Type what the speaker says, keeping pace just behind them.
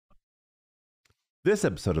This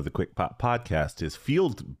episode of the Quick Pop Podcast is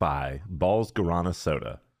fueled by Ball's Guarana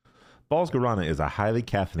Soda. Ball's Guarana is a highly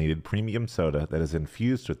caffeinated premium soda that is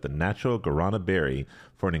infused with the natural guarana berry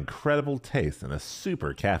for an incredible taste and a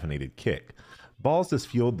super caffeinated kick. Balls has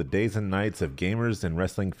fueled the days and nights of gamers and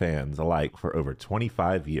wrestling fans alike for over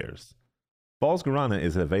 25 years. Ball's Guarana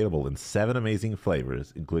is available in 7 amazing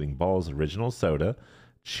flavors, including Ball's Original Soda,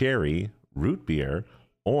 Cherry, Root Beer,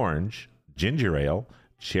 Orange, Ginger Ale,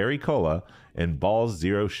 Cherry Cola, and Ball's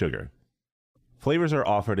Zero Sugar. Flavors are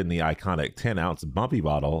offered in the iconic 10-ounce bumpy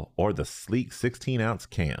bottle or the sleek 16-ounce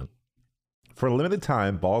can. For a limited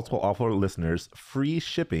time, Balls will offer listeners free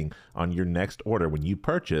shipping on your next order when you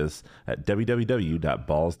purchase at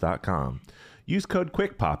www.balls.com. Use code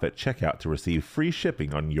QUICKPOP at checkout to receive free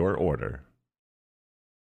shipping on your order.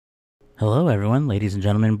 Hello, everyone, ladies and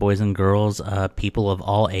gentlemen, boys and girls, people of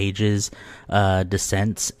all ages,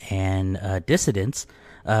 descents, and dissidents.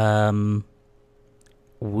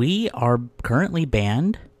 We are currently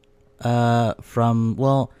banned from,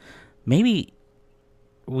 well, maybe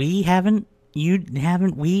we haven't, you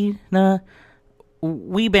haven't, we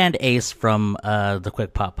banned Ace from the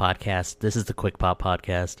Quick Pop Podcast. This is the Quick Pop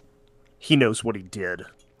Podcast. He knows what he did.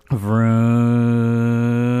 Vroom.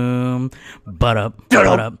 Butt up.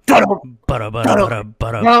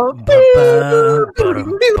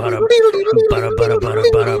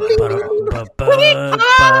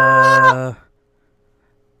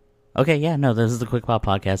 Okay, yeah, no, this is the Quick Pop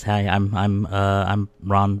Podcast. Hi, I'm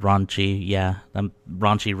Raunchy. Yeah, I'm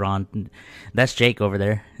Raunchy Ron. That's Jake over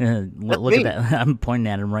there. Look at that. I'm pointing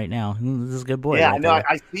at him right now. This is a good boy. Yeah, right no, there.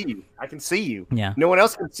 I see you. I can see you. Yeah. No one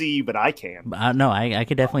else can see you, but I can. No, I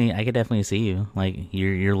could definitely see you. Like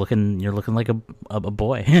you're looking like a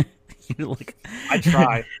boy. You're like, I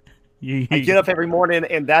try. you, I get up every morning,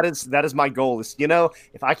 and that is my goal. Is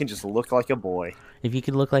if I can just look like a boy. If you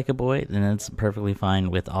could look like a boy, then that's perfectly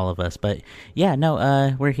fine with all of us. But yeah,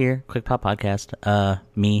 no, we're here, Quick Pop Podcast.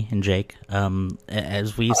 Me and Jake.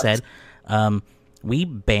 As we said, we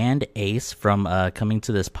banned Ace from coming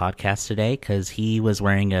to this podcast today because he was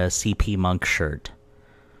wearing a CP Monk shirt.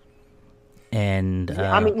 And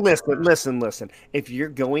I mean, listen. If you're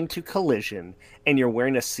going to Collision and you're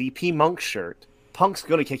wearing a CP Monk shirt, Punk's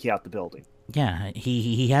going to kick you out the building. Yeah,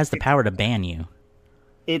 he has the power to ban you.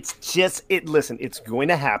 It's just Listen, it's going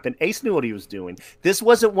to happen. Ace knew what he was doing. This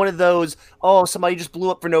wasn't one of those. Oh, somebody just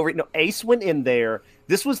blew up for no reason. No, Ace went in there.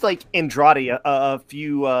 This was like Andrade about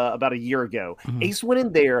a year ago. Mm-hmm. Ace went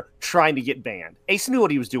in there trying to get banned. Ace knew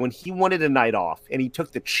what he was doing. He wanted a night off, and he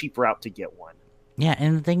took the cheap route to get one. Yeah,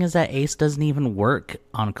 and the thing is that Ace doesn't even work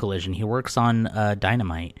on Collision. He works on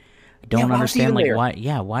Dynamite. I don't understand why.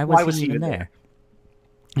 Yeah, why was he even there?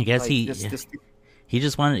 I guess he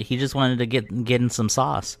just wanted to get in some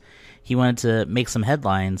sauce. He wanted to make some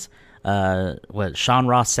headlines. Sean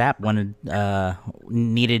Ross Sapp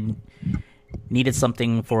needed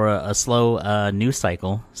something for a slow news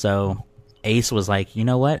cycle. So Ace was like, you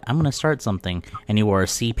know what? I'm gonna start something, and he wore a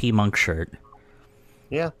CP Monk shirt.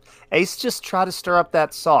 Yeah. Ace just tried to stir up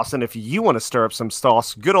that sauce, and if you want to stir up some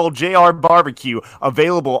sauce, good old JR Barbecue,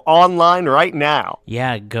 available online right now.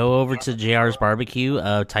 Yeah, go over to JR's Barbecue,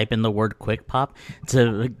 type in the word Quick Pop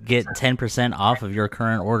to get 10% off of your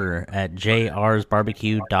current order at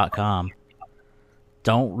jrsbarbecue.com.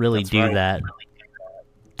 Don't really do that.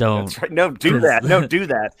 Don't. That's right. No, do that. No, do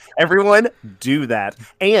that. Everyone, do that.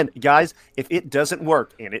 And, guys, if it doesn't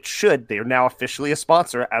work, and it should, they are now officially a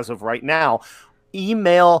sponsor as of right now,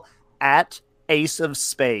 email at Ace of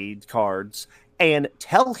Spade Cards and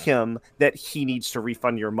tell him that he needs to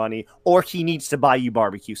refund your money or he needs to buy you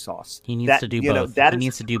barbecue sauce. He needs to do both. He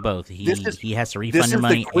needs to do both. He has to refund your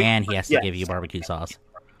money and he has to give you barbecue sauce.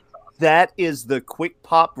 That is the Quick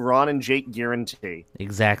Pop Ron and Jake guarantee.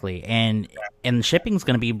 Exactly. And shipping's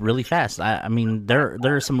going to be really fast. I mean, there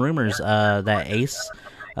are some rumors that Ace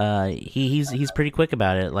he's pretty quick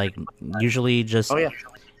about it. Like usually just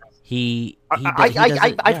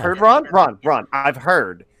I've heard Ron. I've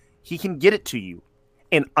heard he can get it to you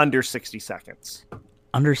in under 60 seconds.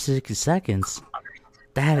 Under 60 seconds?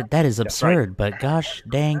 That is absurd. Right. But gosh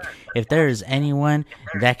dang, if there is anyone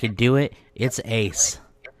that could do it, it's Ace,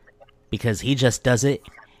 because he just does it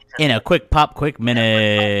in a quick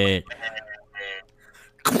minute.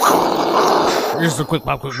 This is a quick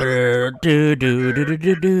pop, quick minute. Do do do do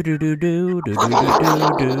do do do do do do do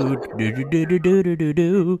do do do do do do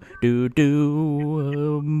do do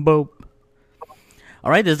do. All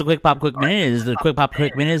right, this is the Quick Pop Quick Minute. This is the Quick Pop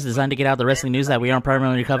Quick Minute is designed to get out the wrestling news that we aren't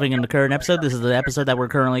primarily covering in the current episode. This is the episode that we're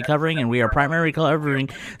currently covering, and we are primarily covering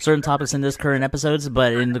certain topics in this current episodes.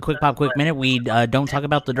 But in the Quick Pop Quick Minute, we don't talk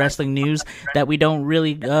about the wrestling news that we don't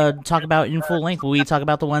really talk about in full length. We talk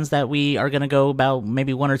about the ones that we are going to go about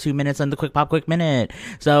maybe 1 or 2 minutes in the Quick Pop Quick Minute.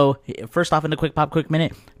 So first off in the Quick Pop Quick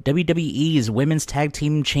Minute, WWE's Women's Tag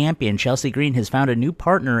Team Champion Chelsea Green has found a new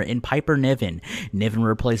partner in Piper Niven. Niven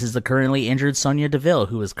replaces the currently injured Sonya Deville,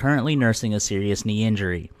 who is currently nursing a serious knee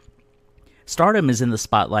injury. Stardom is in the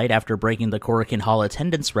spotlight after breaking the Korakuen Hall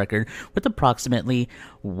attendance record with approximately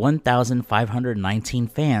 1,519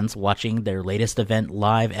 fans watching their latest event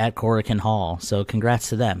live at Korakuen Hall, so congrats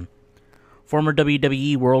to them. Former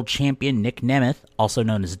WWE World Champion Nick Nemeth, also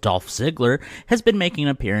known as Dolph Ziggler, has been making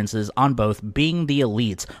appearances on both Being the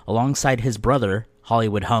Elite alongside his brother,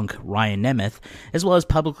 Hollywood hunk Ryan Nemeth, as well as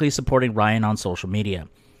publicly supporting Ryan on social media.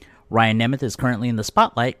 Ryan Nemeth is currently in the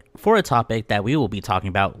spotlight for a topic that we will be talking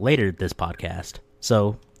about later this podcast.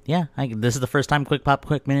 So, yeah, this is the first time Quick Pop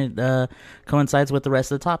Quick Minute coincides with the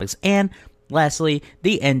rest of the topics. And lastly,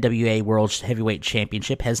 the NWA World Heavyweight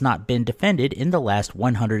Championship has not been defended in the last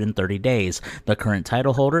 130 days. The current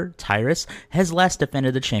title holder, Tyrus, has last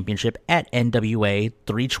defended the championship at NWA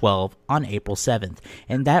 312 on April 7th.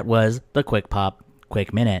 And that was the Quick Pop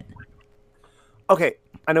Quick Minute. Okay,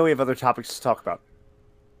 I know we have other topics to talk about.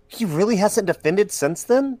 He really hasn't defended since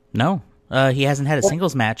then? No. He hasn't had a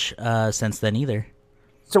singles match since then either.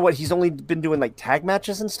 So what, he's only been doing like tag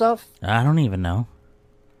matches and stuff? I don't even know.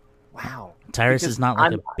 Wow. Tyrus is not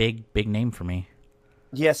like a big name for me.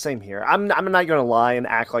 Yeah, same here. I'm not going to lie and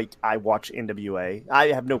act like I watch NWA. I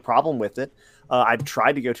have no problem with it. I've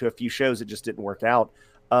tried to go to a few shows. It just didn't work out.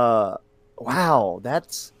 Wow,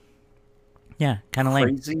 that's... Yeah, kind of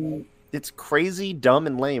lame. It's crazy, dumb,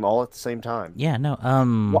 and lame all at the same time. Yeah,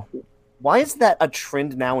 no. Why is that a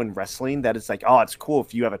trend now in wrestling that it's like, oh, it's cool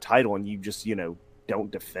if you have a title and you just,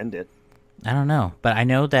 don't defend it? I don't know. But I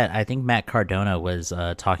know that I think Matt Cardona was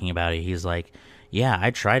talking about it. He's like, yeah,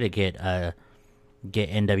 I try to get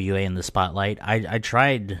NWA in the spotlight. I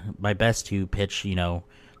tried my best to pitch,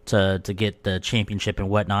 to get the championship and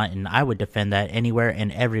whatnot, and I would defend that anywhere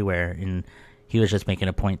and everywhere. And he was just making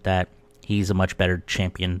a point that he's a much better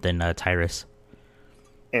champion than Tyrus.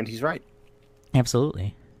 And he's right.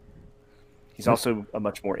 Absolutely. He's also a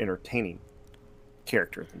much more entertaining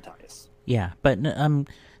character than Tyrus. Yeah, but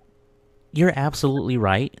you're absolutely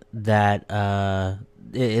right that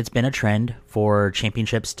it's been a trend for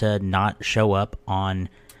championships to not show up on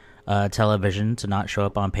television, to not show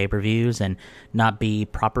up on pay-per-views, and not be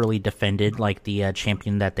properly defended like the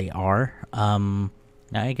champion that they are.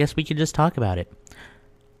 I guess we could just talk about it.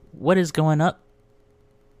 What is going up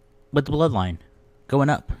with the Bloodline? Going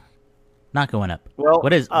up, not going up. Well,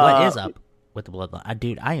 what is up with the Bloodline?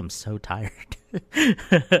 Dude, I am so tired.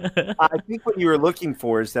 I think what you were looking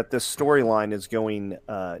for is that this storyline is going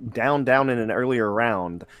down in an earlier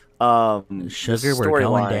round. Sugar, we're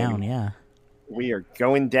going down, yeah. We are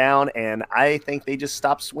going down, and I think they just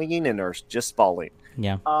stopped swinging and are just falling.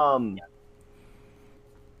 Yeah.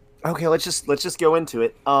 Okay, let's just go into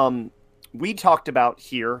it. We talked about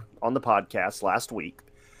here on the podcast last week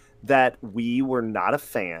that we were not a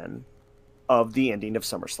fan of the ending of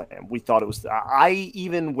SummerSlam. We thought it was... I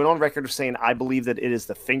even went on record of saying I believe that it is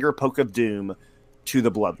the finger poke of doom to the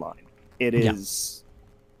Bloodline. It is...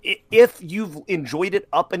 Yeah. If you've enjoyed it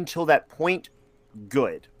up until that point,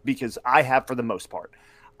 good, because I have for the most part.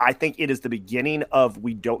 I think it is the beginning of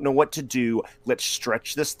we don't know what to do. Let's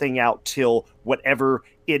stretch this thing out till whatever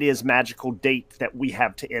it is magical date that we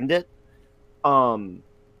have to end it.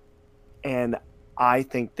 And I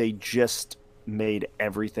think they just made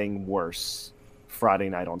everything worse Friday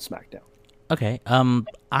night on SmackDown. Okay.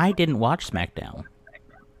 I didn't watch SmackDown.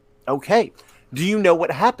 Okay. Do you know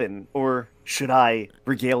what happened, or should I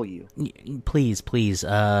regale you? Please,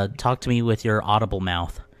 talk to me with your audible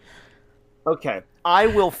mouth. Okay. I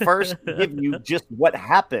will first give you just what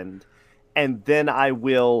happened, and then I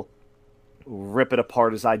will rip it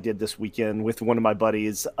apart as I did this weekend with one of my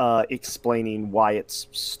buddies, explaining why it's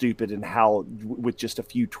stupid and how with just a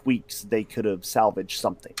few tweaks they could have salvaged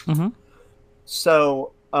something. Mm-hmm.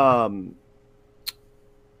 So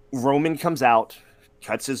Roman comes out,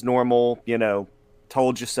 cuts his normal,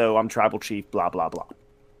 told you so, I'm tribal chief, blah, blah, blah.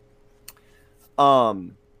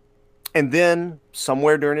 And then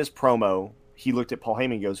somewhere during his promo, he looked at Paul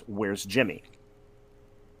Heyman and goes, "Where's Jimmy?"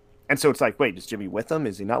 And so it's like, wait, is Jimmy with him?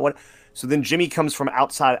 Is he not? What? So then Jimmy comes from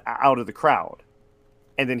out of the crowd.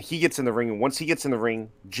 And then he gets in the ring. And once he gets in the ring,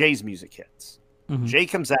 Jay's music hits. Mm-hmm. Jay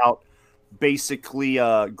comes out, basically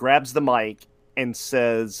grabs the mic and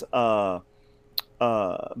says,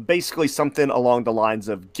 basically something along the lines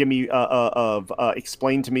of give me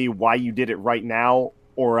explain to me why you did it right now,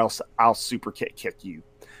 or else I'll super kick you,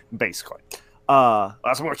 basically. Else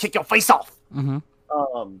I'm gonna kick your face off.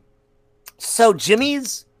 Mm-hmm. So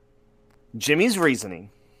Jimmy's reasoning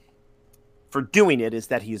for doing it is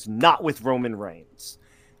that he is not with Roman Reigns.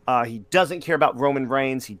 He doesn't care about Roman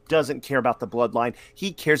Reigns. He doesn't care about the bloodline.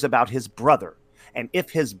 He cares about his brother. And if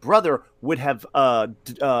his brother would have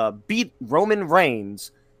beat Roman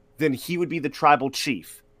Reigns, then he would be the tribal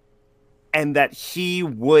chief. And that he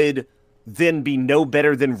would then be no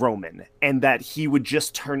better than Roman. And that he would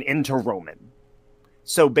just turn into Roman.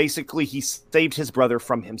 So basically, he saved his brother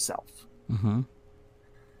from himself. Mm-hmm.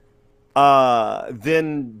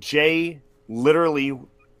 Then Jay literally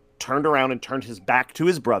turned around and turned his back to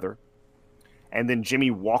his brother. And then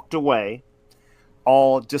Jimmy walked away,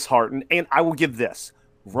 all disheartened. And I will give this.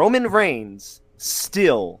 Roman Reigns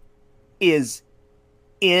still is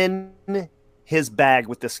in his bag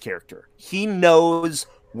with this character. He knows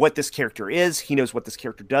what this character is. He knows what this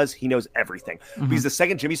character does. He knows everything. Mm-hmm. Because the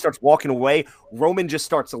second Jimmy starts walking away, Roman just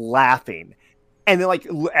starts laughing. And then, like,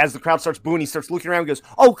 as the crowd starts booing, he starts looking around and goes,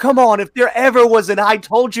 oh, come on. If there ever was an I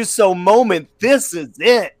told you so moment, this is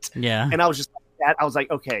it. Yeah. And I was just like that. I was like,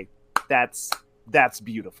 okay, that's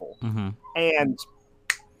beautiful. Mm-hmm.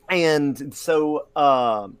 And so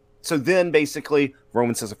then basically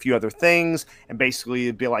Roman says a few other things, and basically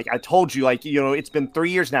it'd be like, I told you, like, you know, it's been 3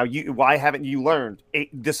 years now. Why haven't you learned?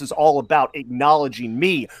 This is all about acknowledging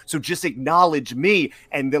me. So just acknowledge me.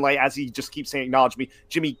 And then, like, as he just keeps saying, acknowledge me,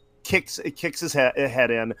 Jimmy kicks his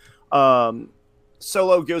head in.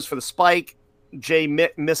 Solo goes for the spike. Jay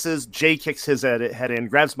misses. Jay kicks his head in,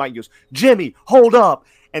 grabs Mike, and goes, Jimmy, hold up.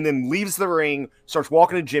 And then leaves the ring, starts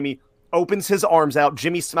walking to Jimmy, opens his arms out.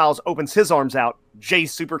 Jimmy smiles, opens his arms out. Jay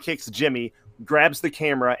super kicks Jimmy, grabs the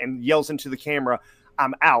camera, and yells into the camera,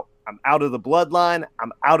 I'm out. I'm out of the bloodline.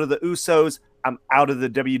 I'm out of the Usos. I'm out of the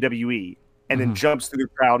WWE. And then jumps through the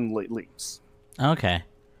crowd and leaves. Okay.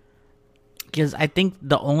 Because I think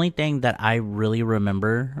the only thing that I really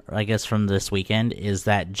remember, I guess, from this weekend is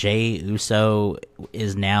that Jay Uso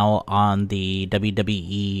is now on the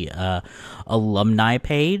WWE alumni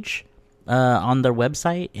page on their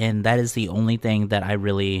website, and that is the only thing that I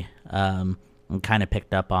really kind of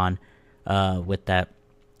picked up on with that.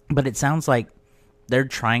 But it sounds like they're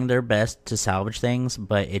trying their best to salvage things,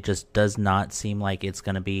 but it just does not seem like it's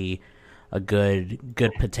going to be a good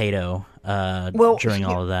potato during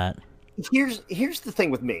all of that. Here's the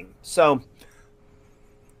thing with me. So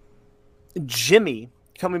Jimmy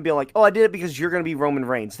coming and being like, oh, I did it because you're going to be Roman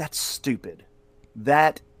Reigns. That's stupid.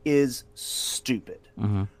 That is stupid.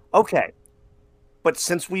 Mm-hmm. Okay. But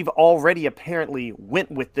since we've already apparently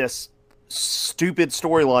went with this stupid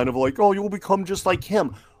storyline of like, oh, you'll become just like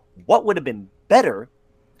him. What would have been better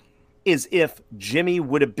is if Jimmy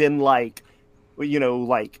would have been like, you know,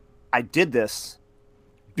 like, I did this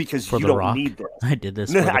because for you the don't Rock. need this. I did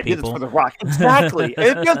this for the I people. did this for the Rock. Exactly.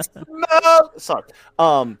 Sorry.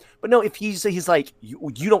 But no, if he's like,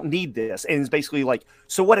 you don't need this. And it's basically like,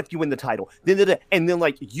 so what if you win the title? And then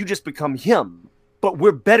like, you just become him. But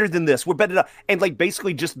we're better than this. We're better than, and like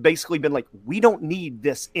basically been like, we don't need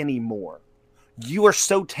this anymore. You are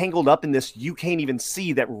so tangled up in this, you can't even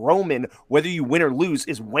see that Roman, whether you win or lose,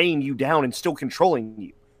 is weighing you down and still controlling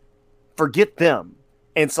you. Forget them.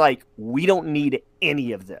 And it's like, we don't need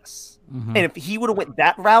any of this. Mm-hmm. And if he would have went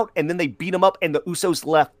that route and then they beat him up and the Usos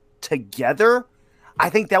left together, I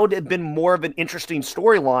think that would have been more of an interesting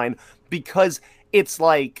storyline, because it's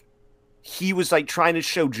like he was like trying to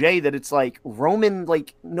show Jay that it's like Roman,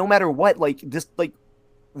 like no matter what, like this, like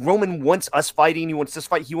Roman wants us fighting. He wants this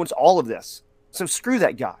fight. He wants all of this. So screw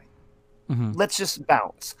that guy. Mm-hmm. Let's just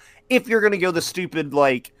bounce. If you're going to go the stupid,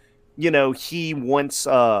 like, you know, he wants,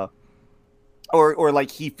 or like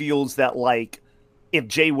he feels that like if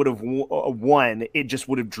Jay would have won, it just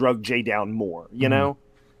would have drugged Jay down more, you know?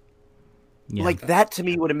 Yeah. Like that to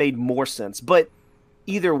me would have made more sense. But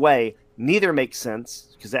either way, neither makes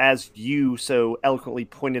sense, because as you so eloquently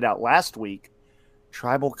pointed out last week,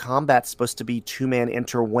 tribal combat's supposed to be 2-man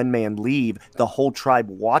enter, 1-man leave. The whole tribe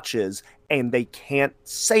watches and they can't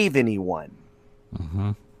save anyone.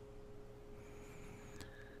 Mm-hmm.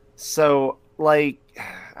 So like,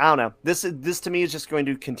 I don't know. This to me is just going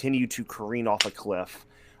to continue to careen off a cliff.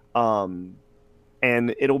 And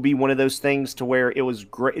it'll be one of those things to where it was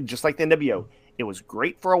great, just like the NWO. It was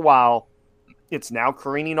great for a while. It's now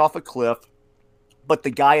careening off a cliff, but the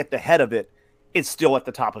guy at the head of it is still at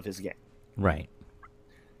the top of his game. Right.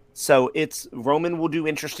 So it's Roman will do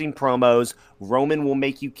interesting promos. Roman will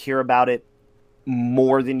make you care about it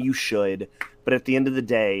more than you should. But at the end of the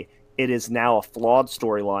day, it is now a flawed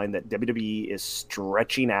storyline that WWE is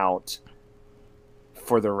stretching out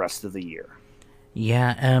for the rest of the year.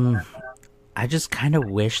 Yeah, I just kind of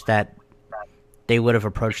wish that they would have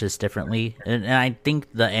approached this differently. And I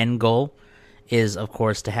think the end goal is, of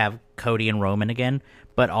course, to have Cody and Roman again,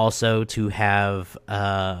 but also to have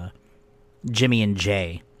Jimmy and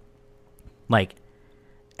Jay, like,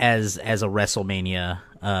 as a WrestleMania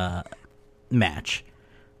match.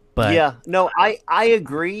 But yeah, no, I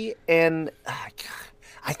agree, and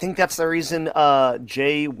I think that's the reason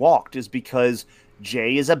Jay walked, is because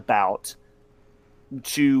Jay is about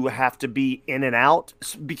to have to be in and out,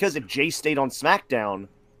 because if Jay stayed on SmackDown,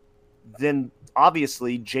 then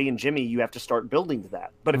obviously Jay and Jimmy, you have to start building to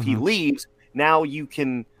that. But if he leaves, now you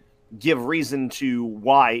can give reason to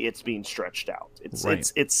why it's being stretched out. It's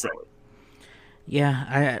silly.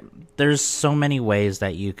 Yeah, there's so many ways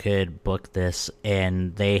that you could book this,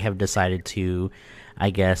 and they have decided to, I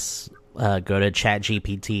guess, go to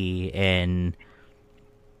ChatGPT and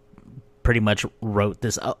pretty much wrote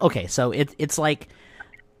this. Okay, so it's like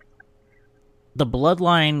the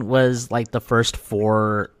Bloodline was like the first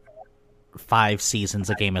 4-5 seasons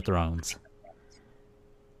of Game of Thrones.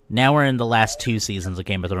 Now we're in the last 2 seasons of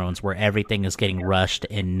Game of Thrones where everything is getting rushed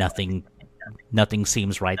and nothing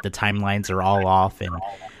seems right. The timelines are all off,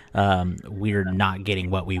 and we're not getting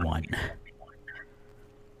what we want.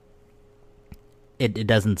 It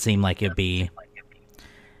doesn't seem like it'd be...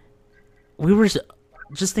 We were...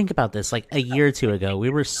 Just think about this. Like, a year or 2 ago, we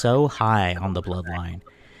were so high on the Bloodline.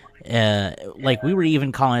 Like, we were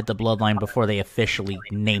even calling it the Bloodline before they officially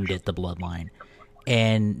named it the Bloodline.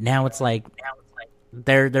 And now it's like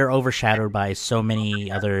they're overshadowed by so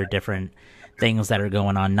many other different things that are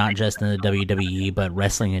going on, not just in the WWE, but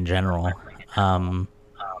wrestling in general.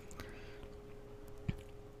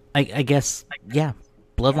 I guess, yeah,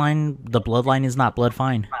 the Bloodline is not blood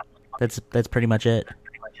fine. That's pretty much it.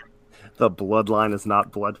 The Bloodline is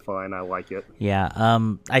not blood fine. I like it. Yeah.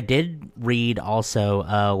 I did read also,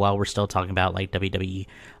 while we're still talking about like WWE,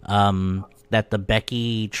 that the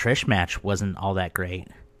Becky Trish match wasn't all that great,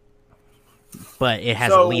 but it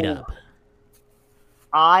has a lead up.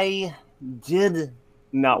 I did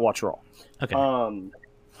not watch Raw. Okay. Or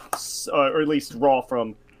at least Raw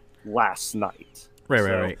from last night.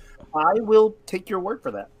 Right. I will take your word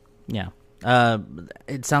for that. Yeah.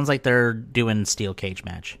 It sounds like they're doing steel cage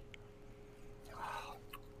match.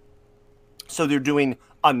 So they're doing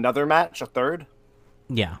another match, a third?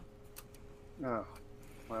 Yeah. Oh,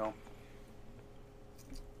 well.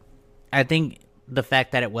 I think the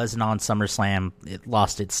fact that it wasn't on SummerSlam, it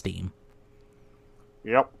lost its steam.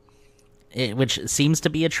 Yep. Which seems to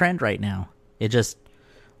be a trend right now. It just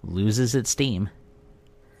loses its steam.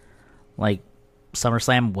 Like,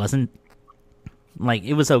 SummerSlam wasn't... Like,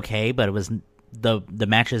 it was okay, but it was... The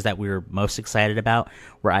matches that we were most excited about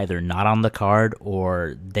were either not on the card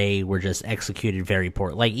or they were just executed very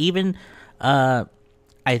poor. Like, even I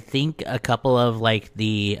think a couple of like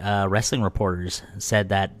the wrestling reporters said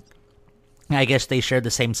that, I guess they shared the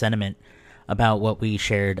same sentiment about what we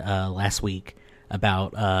shared last week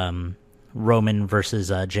about Roman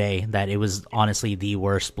versus Jay, that it was honestly the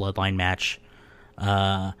worst Bloodline match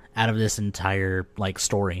out of this entire like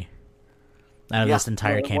story, out of this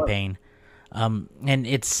entire campaign. And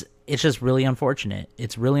it's just really unfortunate.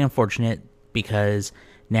 It's really unfortunate because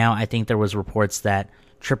now I think there was reports that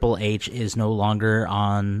Triple H is no longer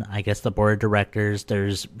on, I guess, the board of directors.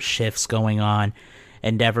 There's shifts going on.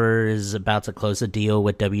 Endeavor is about to close a deal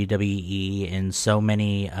with WWE, and so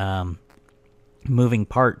many moving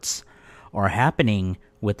parts are happening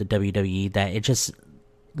with the WWE that it just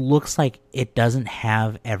looks like it doesn't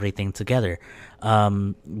have everything together.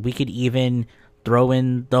 We could even throw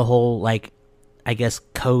in the whole, like, I guess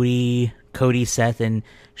Cody, Seth, and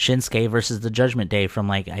Shinsuke versus the Judgment Day from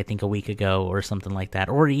like I think a week ago or something like that,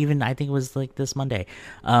 or even I think it was like this Monday.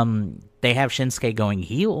 They have Shinsuke going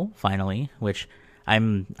heel finally, which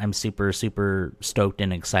I'm super stoked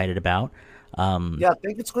and excited about. Yeah, I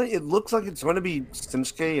think it's going. It looks like it's going to be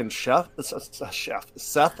Shinsuke and Seth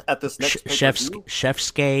at this next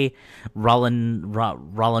Chefske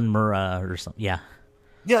Rollin Mura or something. Yeah,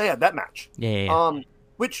 that match. Yeah.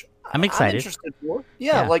 Which I'm excited. I'm interested for.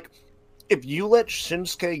 Yeah, like if you let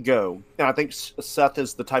Shinsuke go, and I think Seth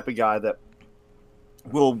is the type of guy that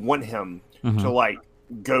will want him to like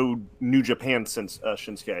go New Japan since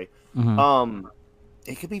Shinsuke.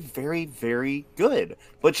 It could be very, very good.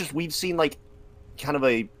 But just we've seen like kind of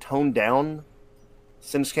a toned down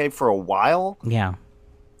Shinsuke for a while. Yeah.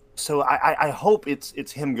 So I hope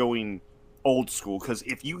it's him going old school, because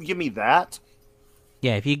if you give me that.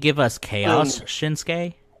 Yeah, if you give us Chaos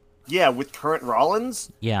Shinsuke. Yeah, with current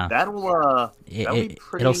Rollins. Yeah, that'll be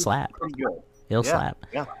pretty. It'll slap. Pretty good. It'll slap.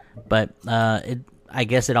 Yeah. But I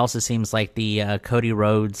guess it also seems like the Cody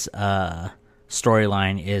Rhodes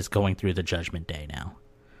storyline is going through the Judgment Day now.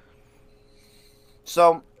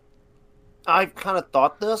 So, I've kind of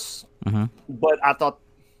thought this, but I thought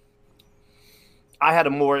I had a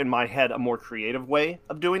more creative way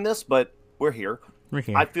of doing this, but we're here.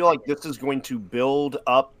 I feel like this is going to build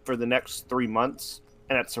up for the next 3 months,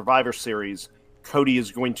 and at Survivor Series, Cody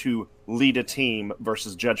is going to lead a team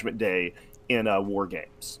versus Judgment Day in War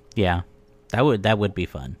Games. Yeah, that would be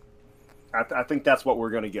fun. I think that's what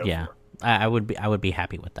we're going to go for. I would be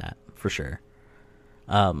happy with that for sure.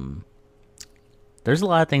 There's a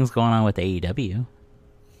lot of things going on with AEW.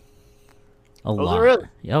 There is.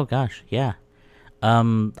 Oh gosh, yeah.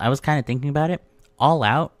 I was kind of thinking about it. All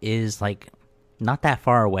Out is like not that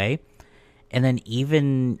far away, and then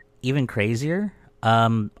even crazier.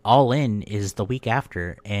 All In is the week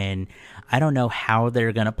after, and I don't know how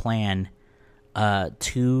they're gonna plan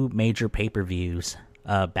 2 major pay-per-views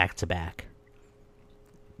back to back.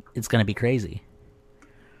 It's gonna be crazy.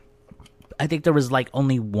 I think there was like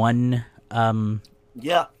only one.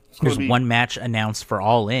 There's one match announced for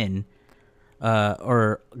All In,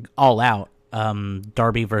 or All Out.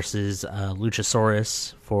 Darby versus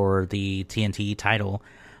Luchasaurus for the TNT title,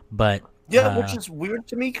 but which is weird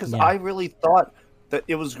to me because I really thought that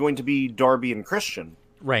it was going to be Darby and Christian.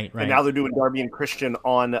 Right. And now they're doing Darby and Christian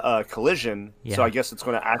on Collision, so I guess it's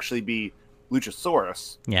going to actually be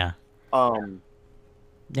Luchasaurus. Yeah.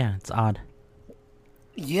 Yeah, it's odd.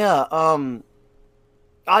 Yeah.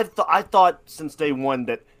 I thought since day one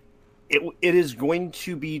that it is going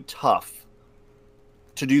to be tough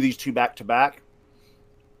to do these 2 back to back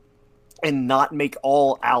and not make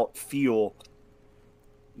All Out feel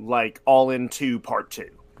like All In 2 Part 2.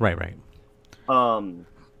 Right.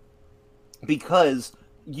 Because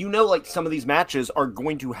like some of these matches are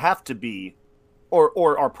going to have to be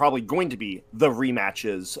or are probably going to be the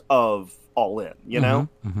rematches of All In, you know?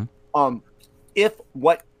 If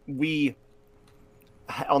what we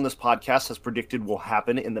on this podcast has predicted will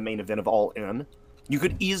happen in the main event of All In, you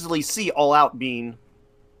could easily see All Out being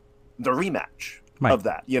the rematch of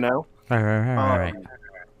that, you know? Right.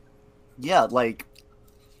 Yeah, like,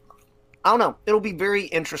 I don't know. It'll be very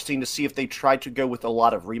interesting to see if they try to go with a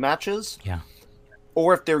lot of rematches. Yeah.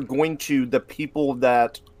 Or if they're going to, the people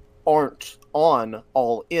that aren't on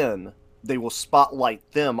All In, they will spotlight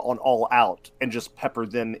them on All Out and just pepper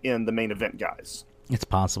them in the main event guys. It's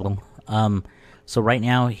possible. So right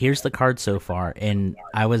now, here's the card so far, and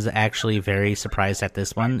I was actually very surprised at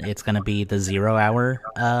this one. It's going to be the 0 hour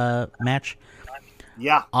match.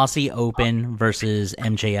 Yeah. Aussie Open versus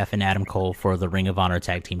MJF and Adam Cole for the Ring of Honor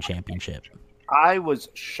Tag Team Championship. I was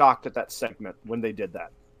shocked at that segment when they did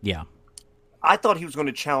that. Yeah. I thought he was going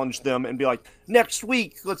to challenge them and be like, next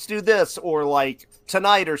week, let's do this, or like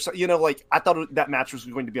tonight, or so, like I thought that match was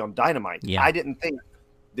going to be on Dynamite. Yeah. I didn't think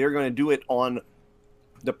they were going to do it on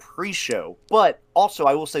the pre-show. But also,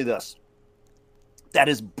 I will say this: that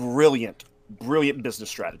is brilliant business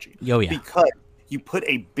strategy. Oh yeah, because you put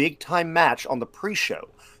a big time match on the pre-show,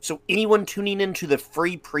 so anyone tuning into the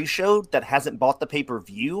free pre-show that hasn't bought the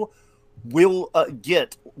pay-per-view will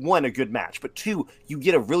get, 1, a good match, but 2, you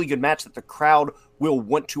get a really good match that the crowd will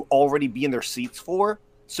want to already be in their seats for.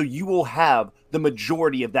 So you will have the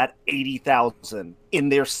majority of that 80,000 in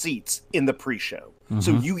their seats in the pre-show.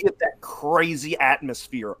 So you get that crazy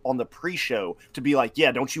atmosphere on the pre-show to be like,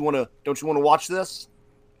 yeah, don't you want to watch this?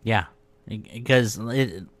 Yeah, because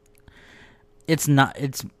it's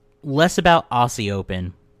less about Aussie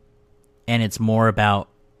Open, and it's more about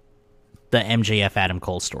the MJF Adam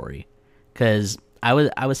Cole story. Because I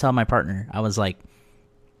was telling my partner, I was like,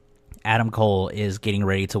 Adam Cole is getting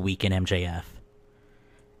ready to weaken MJF.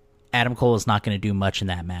 Adam Cole is not going to do much in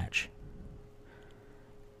that match.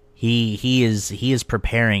 He is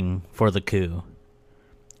preparing for the coup,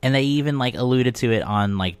 and they even like alluded to it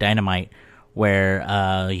on like Dynamite, where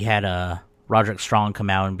you had Roderick Strong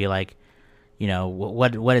come out and be like,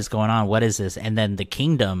 what is going on? What is this? And then the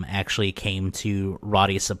Kingdom actually came to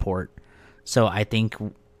Roddy's support. So I think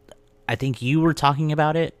you were talking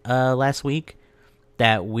about it last week,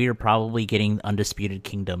 that we're probably getting Undisputed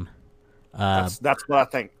Kingdom. That's what I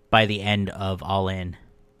think. By the end of All In.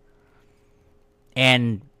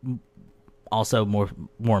 And also, more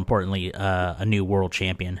importantly, a new world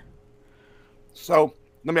champion. So,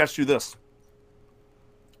 let me ask you this.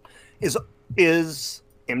 Is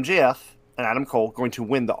MJF and Adam Cole going to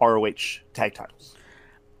win the ROH tag titles?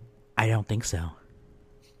 I don't think so.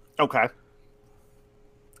 Okay.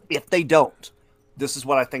 If they don't, this is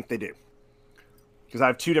what I think they do. because I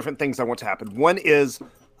have two different things I want to happen. One is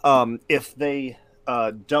if they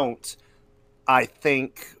don't, I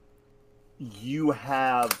think you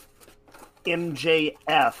have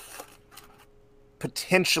MJF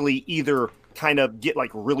potentially either kind of get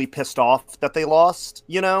like really pissed off that they lost,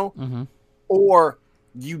 you know, or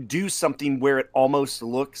you do something where it almost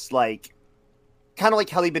looks like kind of like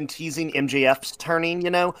how they've been teasing MJF's turning, you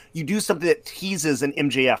know, you do something that teases an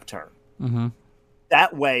MJF turn.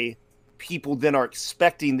 That way people then are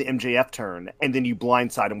expecting the MJF turn, and then you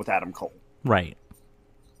blindside them with Adam Cole. Right.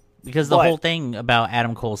 Because the whole thing about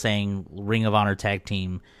Adam Cole saying Ring of Honor tag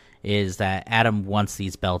team is that Adam wants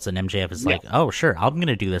these belts, and MJF is like, oh, sure, I'm going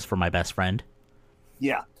to do this for my best friend.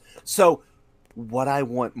 Yeah. So what I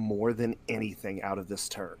want more than anything out of this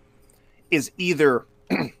turn is either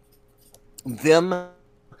them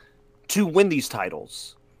to win these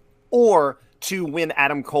titles, or to when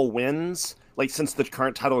Adam Cole wins, like since the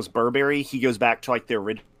current title is Burberry, he goes back to like the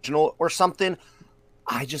original or something.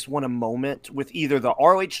 I just want a moment with either the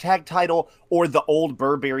ROH tag title or the old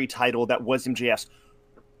Burberry title that was MJF's,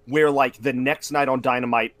 where like the next night on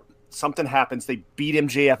Dynamite, something happens, they beat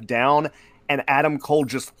MJF down, and Adam Cole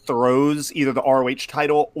just throws either the ROH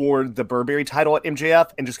title or the Burberry title at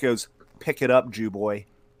MJF and just goes, pick it up, Jew boy.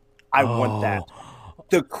 I want that.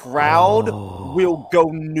 The crowd will go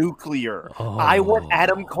nuclear. I want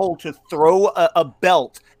Adam Cole to throw a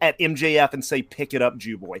belt at MJF and say, pick it up,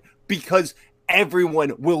 Jew boy. Because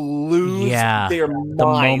everyone will lose their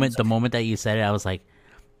minds. The moment that you said it, I was like,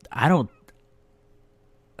 I don't...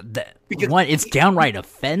 it's downright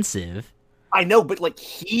offensive. I know, but like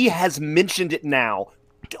he has mentioned it now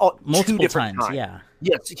multiple two different times. Yeah.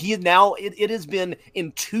 Yes, he is now. It has been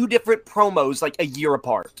in two different promos, like a year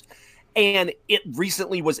apart, and it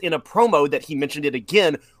recently was in a promo that he mentioned it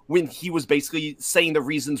again when he was basically saying the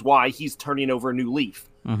reasons why he's turning over a new leaf.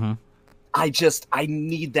 I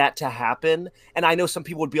need that to happen. And I know some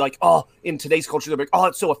people would be like, oh, in today's culture, they're like, oh,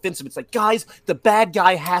 it's so offensive. It's like, guys, the bad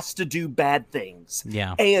guy has to do bad things.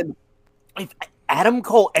 Yeah. And if Adam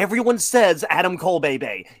Cole, everyone says Adam Cole,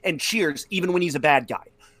 baby, and cheers, even when he's a bad guy.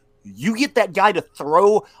 You get that guy to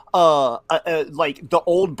throw like the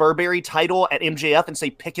old Burberry title at MJF and say,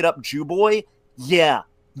 pick it up, Jew boy. Yeah.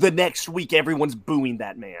 The next week, everyone's booing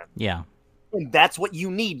that man. Yeah. And that's what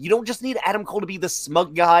you need. You don't just need Adam Cole to be the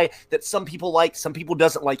smug guy that some people like, some people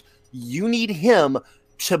doesn't like. You need him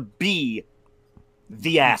to be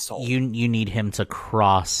the asshole. You need him to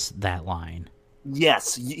cross that line.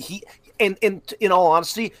 Yes. And in all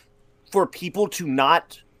honesty, for people to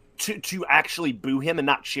not to actually boo him and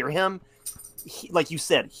not cheer him, like you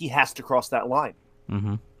said, he has to cross that line.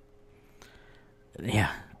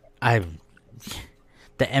 Yeah.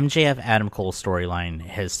 The MJF Adam Cole storyline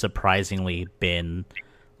has surprisingly been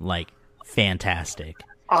like fantastic.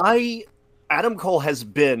 Adam Cole has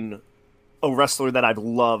been a wrestler that I've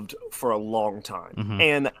loved for a long time.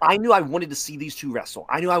 And I knew I wanted to see these two wrestle.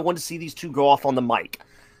 I knew I wanted to see these two go off on the mic.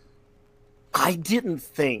 I didn't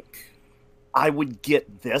think I would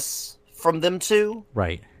get this from them two.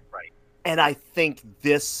 Right. And I think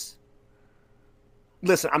this...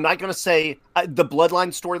 Listen, I'm not going to say the Bloodline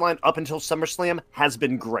storyline up until SummerSlam has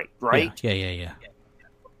been great, right? Yeah.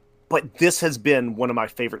 But this has been one of my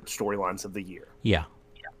favorite storylines of the year. Yeah.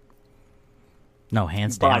 No,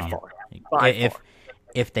 hands down. By far.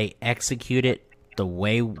 If they execute it the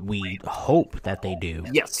way we hope that they do,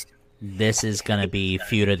 yes, this is going to be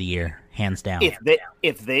feud of the year, hands down.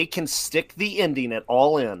 If they can stick the ending at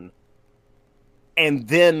All In, and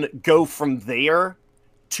then go from there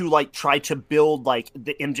to like try to build like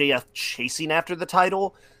the MJF chasing after the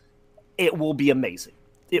title, it will be amazing.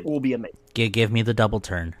 It will be amazing. Give me the double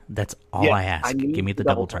turn. That's all I ask. Give me the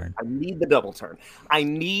double turn. I need the double turn. I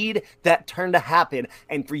need that turn to happen,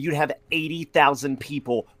 and for you to have 80,000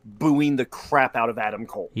 people booing the crap out of Adam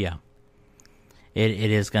Cole. Yeah. It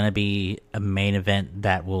is going to be a main event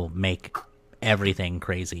that will make everything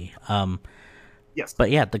crazy. Yes.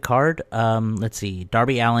 But yeah, the card, let's see.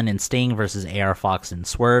 Darby Allin and Sting versus AR Fox and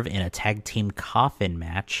Swerve in a tag team coffin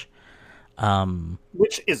match.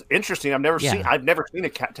 Which is interesting. I've never seen a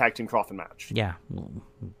tag team coffin match. Yeah. Well,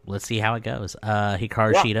 let's see how it goes.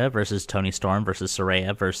 Hikaru Shida versus Tony Storm versus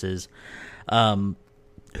Saraya versus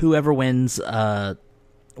whoever wins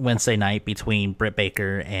Wednesday night between Britt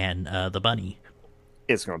Baker and the Bunny.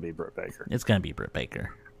 It's going to be Britt Baker. It's going to be Britt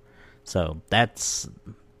Baker. So that's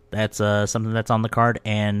something that's on the card,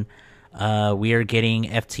 and we are getting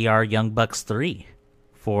FTR Young Bucks 3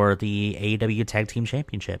 for the AEW Tag Team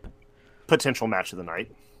Championship. Potential match of the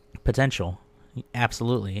night. Potential.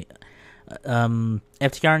 Absolutely.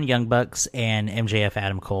 FTR and Young Bucks and MJF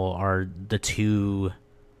Adam Cole are the two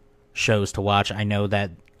shows to watch. I know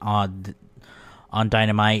that on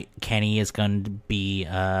Dynamite, Kenny is going to be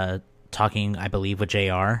talking, I believe, with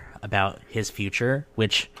JR about his future,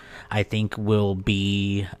 which I think will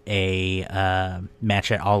be a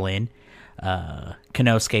match at All In.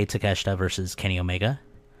 Konosuke Takeshita versus Kenny Omega.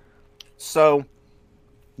 So,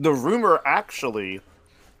 the rumor actually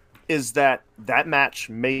is that match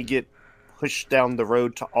may get pushed down the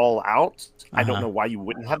road to All Out. I don't know why you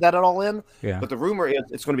wouldn't have that at All In. Yeah. But the rumor is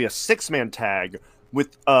it's going to be a 6-man tag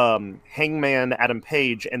with Hangman Adam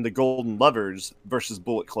Page and the Golden Lovers versus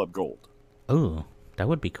Bullet Club Gold. Ooh, that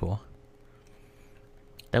would be cool.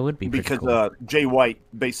 That would be because cool. Jay White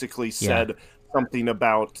basically said something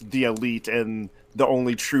about the Elite, and the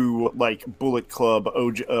only true like Bullet Club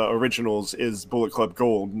originals is Bullet Club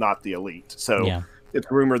Gold, not the Elite. So it's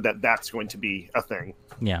rumored that that's going to be a thing.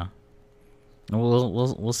 Yeah,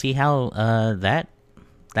 we'll see how that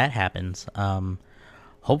happens.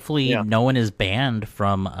 Hopefully, no one is banned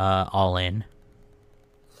from All In.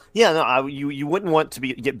 Yeah, no, you wouldn't want to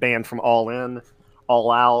get banned from All In,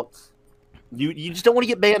 All Out. You just don't want to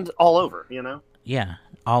get banned all over, you know? Yeah,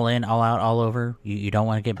 All In, All Out, all over. You don't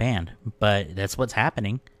want to get banned, but that's what's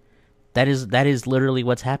happening. That is literally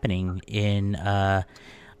what's happening in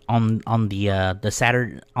on the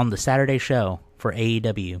Saturday show for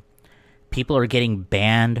AEW. People are getting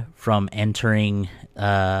banned from entering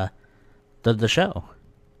the show.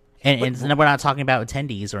 And we're not talking about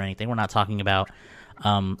attendees or anything. We're not talking about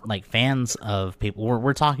like fans of people.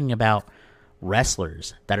 We're talking about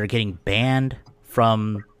wrestlers that are getting banned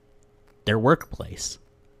from their workplace.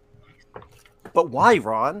 But why,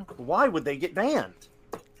 Ron? Why would they get banned?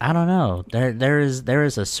 I don't know. There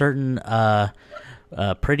is a certain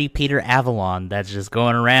pretty Peter Avalon that's just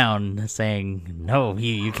going around saying, "No,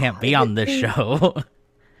 you can't be on this show."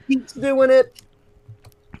 He's doing it.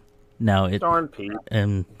 No, darn Pete.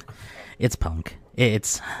 It's Punk.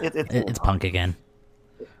 It's Punk again.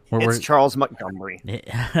 It's Charles Montgomery.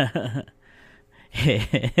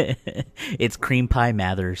 It's Cream Pie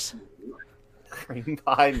Mathers. Cream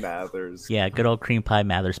Pie Mathers. Yeah, good old Cream Pie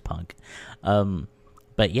Mathers Punk.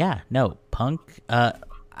 But yeah, no, Punk. I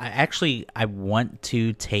want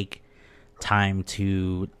to take time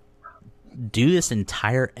to do this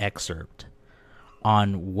entire excerpt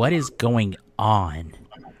on what is going on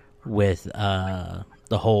with the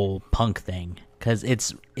whole Punk thing, because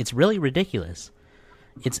it's really ridiculous.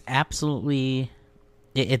 It's absolutely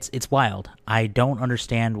it's wild. I don't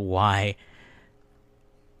understand why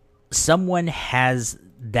someone has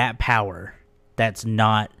that power that's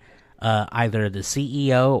not either the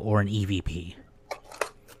CEO or an EVP.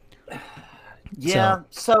 Yeah.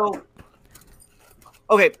 So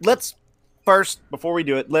okay, let's first, before we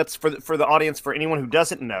do it, let's for the audience, for anyone who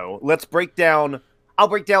doesn't know, let's break down. I'll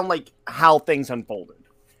break down like how things unfolded.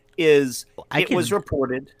 Was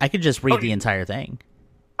reported. I could just read the entire thing.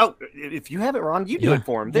 Oh, if you have it, Ron, you do it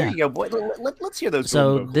for him. There you go, boy. Let's hear those.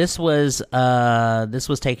 So this was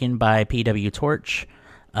taken by PW Torch.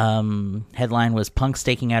 Headline was Punk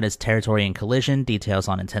staking out his territory in Collision, details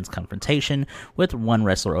on intense confrontation with one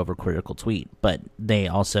wrestler over critical tweet, but they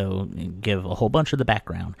also give a whole bunch of the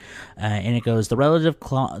background, and it goes, the relative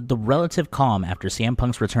calm after CM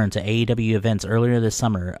Punk's return to AEW events earlier this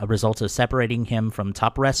summer, a result of separating him from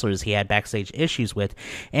top wrestlers he had backstage issues with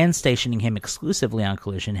and stationing him exclusively on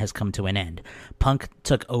Collision, has come to an end. Punk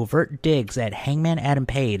took overt digs at Hangman Adam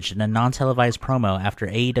Page in a non-televised promo after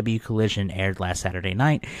AEW Collision aired last Saturday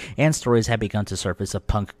night, and stories have begun to surface of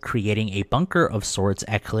Punk creating a bunker of sorts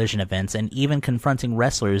at Collision events and even confronting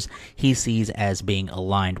wrestlers he sees as being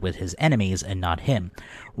aligned with his enemies and not him.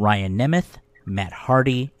 Ryan Nemeth, Matt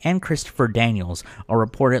Hardy, and Christopher Daniels are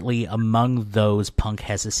reportedly among those Punk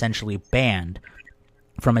has essentially banned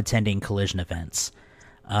from attending Collision events.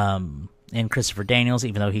 And Christopher Daniels,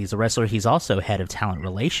 even though he's a wrestler, he's also head of talent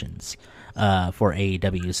relations for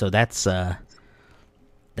AEW, so that's a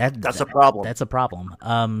problem. That's a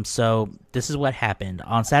problem. So this is what happened.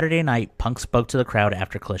 On Saturday night, Punk spoke to the crowd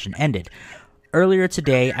after Collision ended. Earlier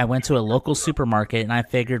today, I went to a local supermarket and I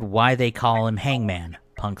figured why they call him Hangman,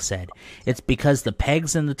 Punk said. It's because the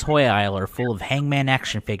pegs in the toy aisle are full of Hangman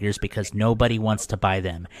action figures because nobody wants to buy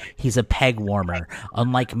them. He's a peg warmer,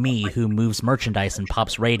 unlike me who moves merchandise and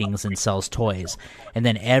pops ratings and sells toys. And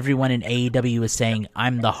then everyone in AEW is saying,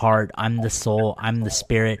 I'm the heart, I'm the soul, I'm the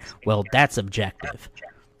spirit. Well, that's objective.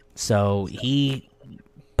 So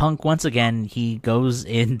Punk once again, he goes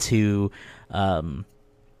into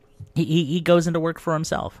he goes into work for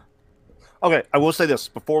himself. Okay, I will say this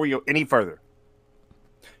before we go any further.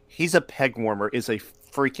 He's a peg warmer is a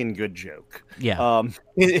freaking good joke. Yeah.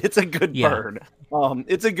 It's a good burn.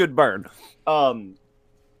 It's a good burn.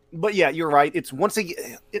 But yeah, you're right. It's once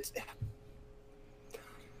again, it's.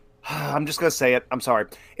 I'm just gonna say it. I'm sorry.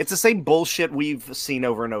 It's the same bullshit we've seen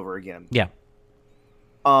over and over again. Yeah.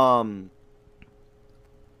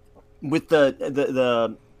 With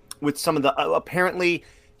with some of the apparently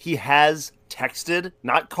he has texted,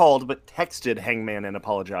 not called, but texted Hangman and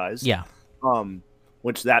apologized. Yeah.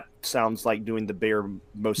 Which that sounds like doing the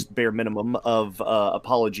most bare minimum of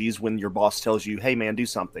apologies when your boss tells you, "Hey, man, do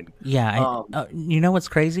something." Yeah. You know what's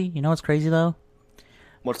crazy? You know what's crazy though?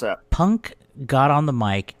 What's that? Punk got on the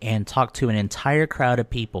mic and talked to an entire crowd of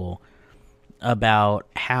people about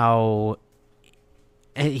how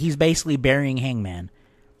he's basically burying Hangman.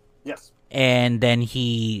 Yes. And then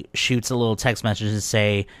he shoots a little text message and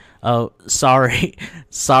say, "Oh, sorry,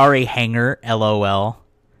 Hanger, LOL."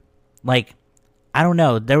 Like, I don't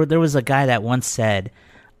know. There was a guy that once said,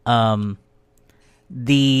 the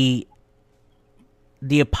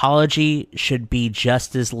apology should be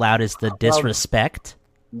just as loud as the disrespect.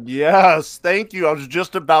 Yes, thank you. I was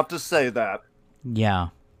just about to say that. Yeah.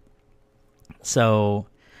 So,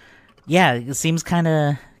 yeah, it seems kind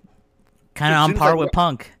of on par with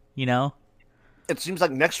Punk, you know? It seems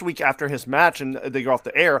like next week after his match and they go off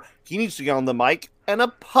the air, he needs to get on the mic and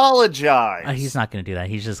apologize. He's not going to do that.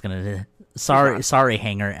 He's just going to... Sorry,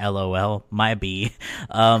 Hanger, LOL, my B.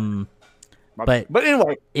 But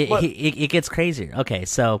anyway... It gets crazier. Okay,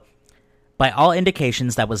 so... By all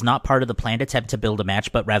indications, that was not part of the planned attempt to build a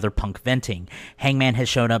match, but rather Punk venting. Hangman has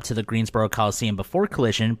shown up to the Greensboro Coliseum before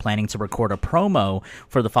Collision, planning to record a promo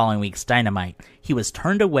for the following week's Dynamite. He was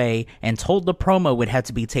turned away and told the promo would have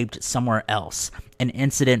to be taped somewhere else, an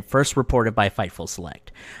incident first reported by Fightful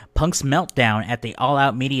Select. Punk's meltdown at the All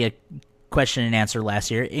Out Media question and answer last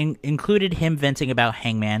year included him venting about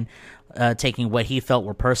Hangman taking what he felt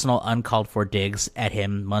were personal, uncalled-for digs at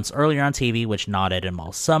him months earlier on TV, which gnawed at him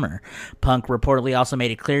all summer. Punk reportedly also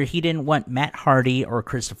made it clear he didn't want Matt Hardy or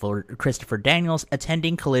Christopher Daniels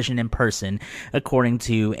attending Collision in person, according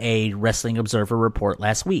to a Wrestling Observer report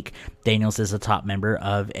last week. Daniels is a top member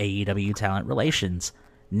of AEW Talent Relations.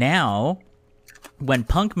 Now, when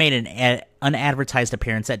Punk made an unadvertised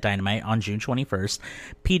appearance at Dynamite on June 21st,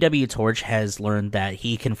 PW Torch has learned that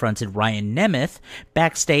he confronted Ryan Nemeth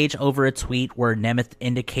backstage over a tweet where Nemeth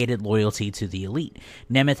indicated loyalty to the Elite.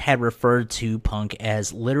 Nemeth had referred to Punk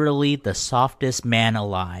as literally the softest man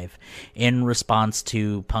alive in response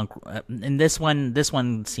to Punk, and this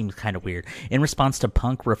one seems kind of weird, in response to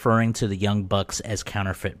Punk referring to the Young Bucks as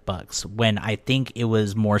counterfeit Bucks, when I think it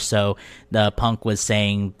was more so the Punk was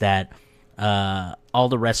saying that all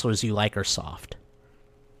the wrestlers you like are soft.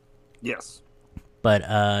 Yes. But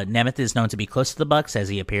Nemeth is known to be close to the Bucks, as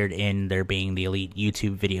he appeared in their Being the Elite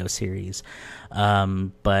YouTube video series.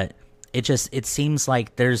 But it seems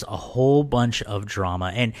like there's a whole bunch of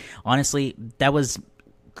drama. And honestly, that was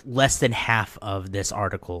less than half of this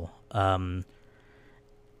article.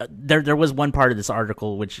 There was one part of this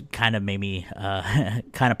article which kind of made me,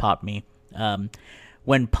 kind of popped me.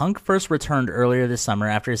 When Punk first returned earlier this summer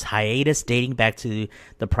after his hiatus dating back to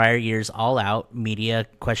the prior year's All Out Media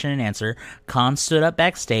question and answer, Khan stood up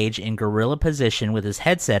backstage in gorilla position with his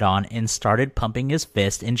headset on and started pumping his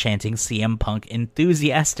fist and chanting CM Punk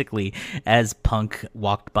enthusiastically as Punk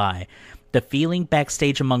walked by. The feeling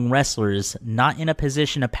backstage among wrestlers not in a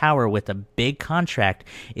position of power with a big contract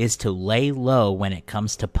is to lay low when it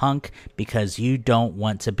comes to Punk, because you don't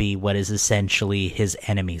want to be what is essentially his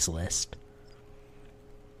enemies list.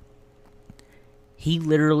 He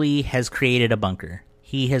literally has created a bunker.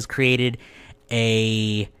 He has created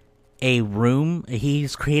a room.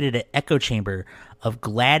 He's created an echo chamber of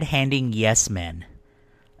glad-handing yes men,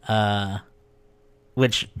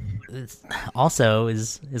 which also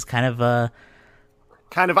is kind of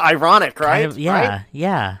ironic, right? Kind of, yeah, right?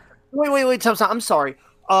 Yeah. Wait, Tom. I'm sorry.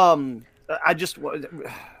 We're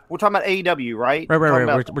talking about AEW, right?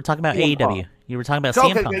 Right. We're talking about AEW. You were talking about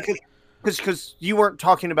CM Punk. Because you weren't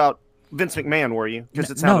talking about Vince McMahon, were you?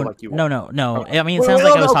 Because it sounded like you were. No. I mean, it sounds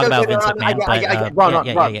like I was talking about Vince McMahon, but... Ron,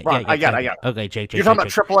 I got it. Okay, Jake. You're talking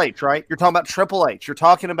about Triple H, right? You're talking about Triple H. You're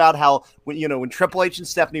talking about how, when Triple H and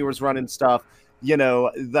Stephanie was running stuff,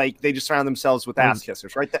 like, they just surround themselves with ass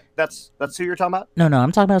kissers, right? That's who you're talking about? No,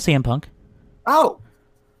 I'm talking about CM Punk. Oh.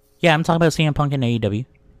 Yeah, I'm talking about CM Punk in AEW.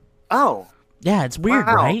 Oh. Yeah, it's weird,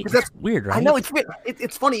 right? It's weird, right? I know, it's weird.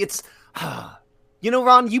 It's funny. It's...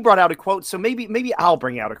 Ron, you brought out a quote, so maybe I'll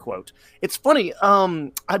bring out a quote. It's funny.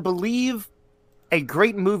 I believe a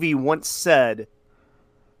great movie once said,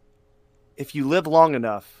 "If you live long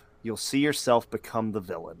enough, you'll see yourself become the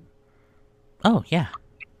villain." Oh, yeah.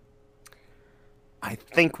 I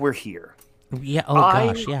think we're here. Yeah. Oh,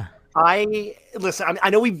 gosh, yeah. Listen,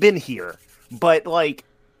 I know we've been here, but, like,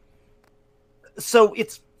 so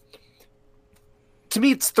it's, to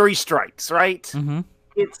me, it's three strikes, right? Mm-hmm.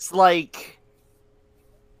 It's like,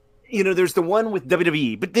 there's the one with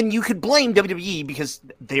WWE, but then you could blame WWE because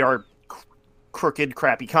they are crooked,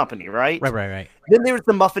 crappy company, right? Right. Then there's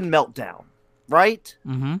the Muffin Meltdown, right?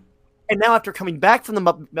 Mm-hmm. And now after coming back from the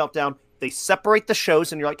Muffin Meltdown, they separate the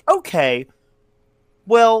shows, and you're like, okay,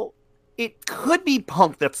 well, it could be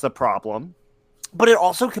Punk that's the problem, but it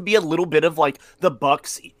also could be a little bit of like the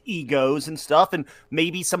Bucks egos and stuff, and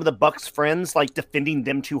maybe some of the Bucks friends like defending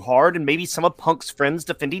them too hard, and maybe some of Punk's friends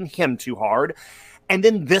defending him too hard. And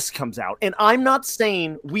then this comes out. And I'm not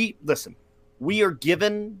saying we are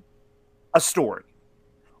given a story.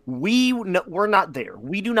 We're not there.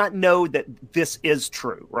 We do not know that this is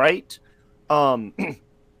true, right?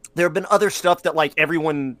 There have been other stuff that like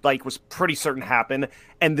everyone like was pretty certain happened,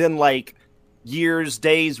 and then like years,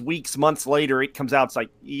 days, weeks, months later, it comes out. It's like,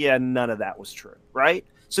 yeah, none of that was true, right?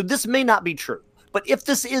 So this may not be true, but if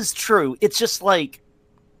this is true, it's just like,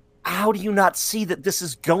 how do you not see that this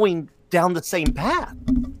is going down the same path?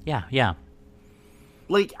 Yeah.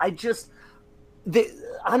 Like,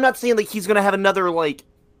 I'm not saying like he's gonna have another like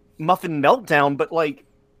Muffin Meltdown, but like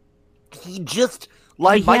he just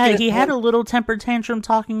like he had a little temper tantrum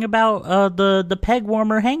talking about the peg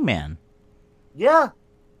warmer Hangman. Yeah.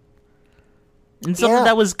 And something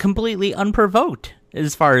that was completely unprovoked,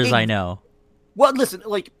 as far as I know. Well, listen,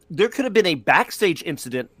 like, there could have been a backstage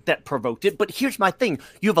incident that provoked it, but here's my thing.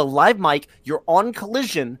 You have a live mic, you're on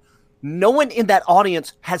Collision, no one in that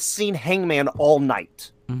audience has seen Hangman all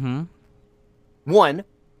night. Mm-hmm. One,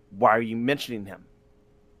 why are you mentioning him?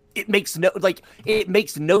 It makes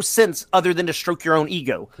no sense other than to stroke your own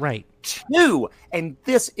ego. Right. Two, and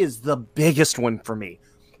this is the biggest one for me.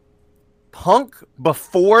 Punk,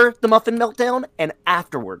 before the Muffin Meltdown and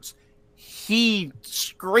afterwards, he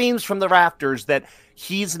screams from the rafters that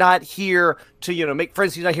he's not here to, make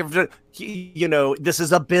friends. He's not here for, this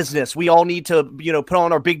is a business. We all need to, put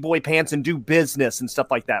on our big boy pants and do business and stuff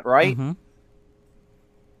like that, right? Mm-hmm.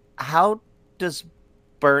 How does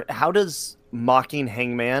mocking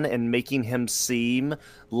Hangman and making him seem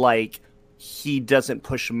like he doesn't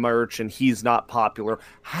push merch and he's not popular,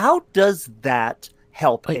 how does that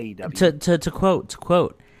help AEW?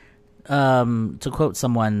 To quote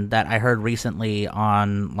someone that I heard recently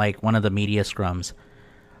on like one of the media scrums,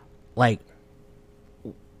 like,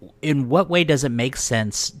 in what way does it make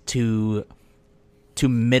sense to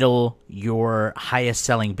middle your highest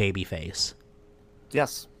selling babyface?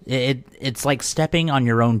 Yes. It's like stepping on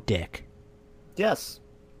your own dick. Yes.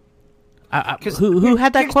 Who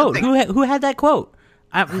had that quote? Who had that quote?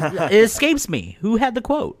 It escapes me. Who had the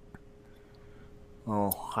quote?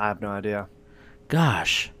 Oh, I have no idea.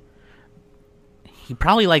 Gosh. He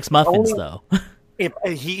probably likes muffins, though.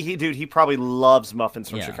 He probably loves muffins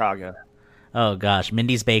from Chicago. Oh gosh,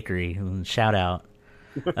 Mindy's Bakery. Shout out.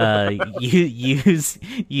 Use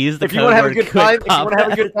the if you want to have a good time. If you want to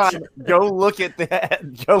have a good time, go look at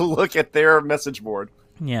that. Go look at their message board.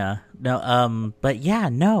 Yeah. No. But yeah.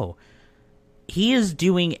 No. He is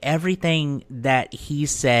doing everything that he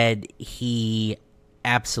said he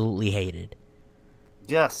absolutely hated.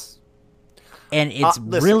 Yes. And it's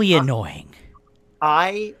really annoying.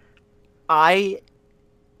 I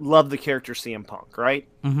love the character CM Punk, right?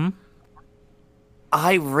 Mm-hmm.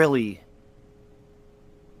 I really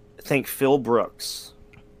think Phil Brooks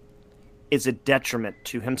is a detriment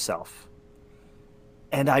to himself.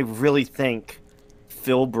 And I really think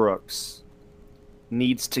Phil Brooks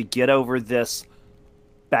needs to get over this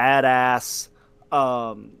badass,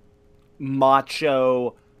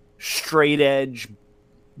 macho, straight edge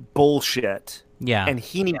bullshit. Yeah. And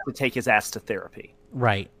he needs to take his ass to therapy.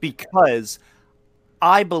 Right. Because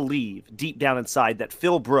I believe deep down inside that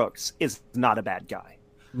Phil Brooks is not a bad guy.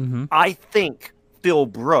 Mm-hmm. I think Phil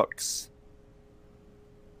Brooks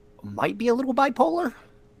might be a little bipolar.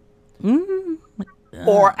 Mm-hmm.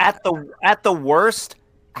 Or at the worst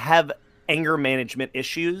have anger management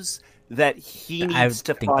issues that he needs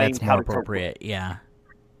to find how to cope with. Yeah.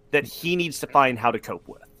 That he needs to find how to cope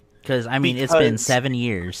with. Because it's been 7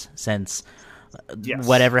 years since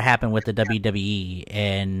whatever happened with the WWE,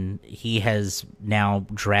 and he has now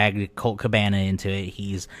dragged Colt Cabana into it.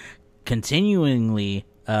 He's continually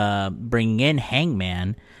bringing in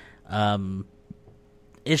Hangman.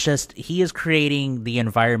 It's just he is creating the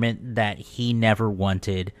environment that he never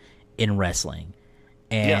wanted in wrestling.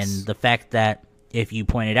 And the fact that if you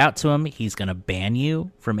point it out to him, he's going to ban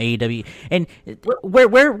you from AEW. And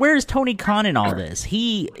where is Tony Khan in all this?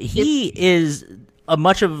 He is a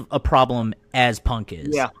much of a problem as Punk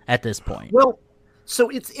is at this point. Well, so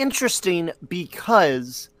it's interesting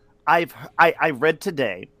because I read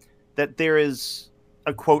today that there is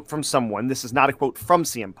a quote from someone. This is not a quote from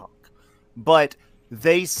CM Punk, but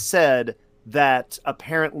they said that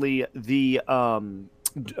apparently the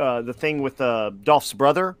thing with Dolph's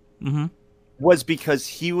brother was because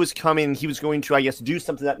he was going to, I guess, do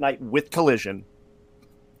something that night with Collision.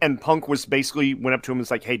 And Punk was basically went up to him and was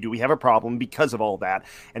like, hey, do we have a problem because of all that?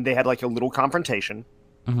 And they had like a little confrontation.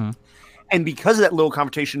 And because of that little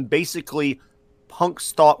confrontation, basically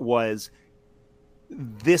Punk's thought was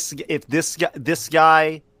if this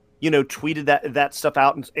guy, tweeted that stuff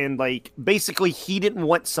out and like, basically he didn't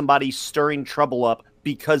want somebody stirring trouble up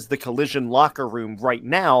because the Collision locker room right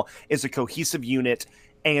now is a cohesive unit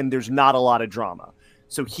and there's not a lot of drama.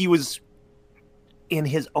 So he was in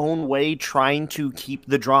his own way trying to keep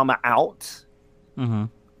the drama out. And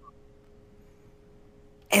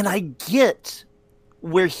I get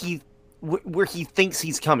where he thinks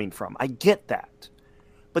he's coming from. I get that.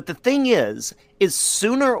 But the thing is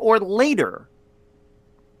sooner or later,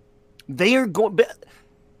 it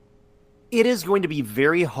is going to be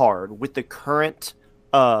very hard with the current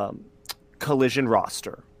Collision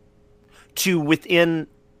roster to, within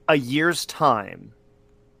a year's time,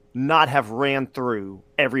 not have ran through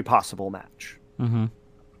every possible match.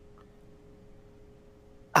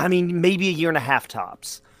 I mean, maybe a year and a half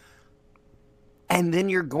tops. And then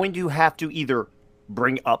you're going to have to either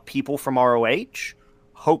bring up people from ROH,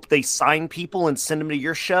 hope they sign people and send them to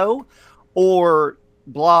your show, or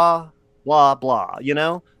blah, blah, blah,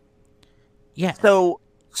 Yeah. So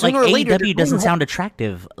like AEW doesn't sound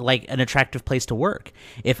attractive, like an attractive place to work.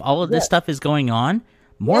 If all of this stuff is going on,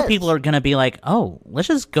 more people are going to be like, "Oh, let's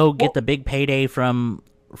just go get the big payday from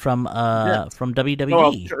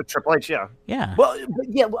WWE." Triple H, yeah. Well,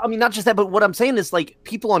 I mean, not just that, but what I'm saying is like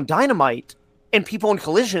people on Dynamite and people on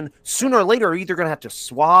Collision sooner or later are either going to have to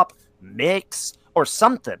swap, mix, or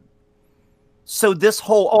something. So this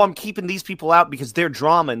whole, I'm keeping these people out because they're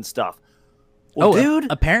drama and stuff. Well,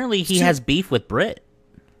 dude, apparently he has beef with Britt.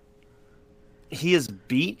 He has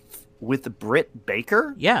beef with Britt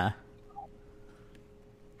Baker? Yeah.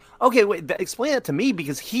 Okay, wait, explain that to me,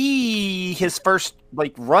 because his first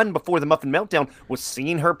run before the Muffin Meltdown was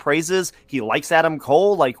singing her praises. He likes Adam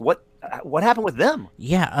Cole. Like, what happened with them?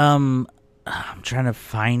 Yeah, I'm trying to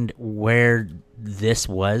find where this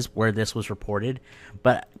was reported,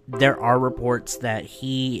 but there are reports that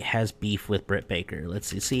he has beef with Britt Baker. Let's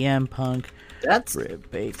see, CM Punk. That's Britt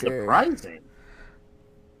Baker. Surprising.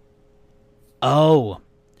 Oh,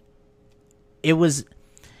 it was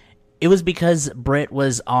because Britt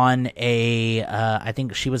was on I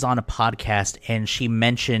think she was on a podcast and she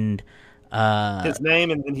mentioned his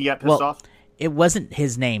name, and then he got pissed off. It wasn't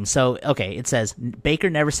his name. So, okay, it says,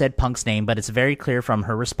 Baker never said Punk's name, but it's very clear from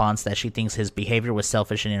her response that she thinks his behavior was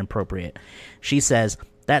selfish and inappropriate. She says,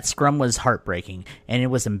 that scrum was heartbreaking, and it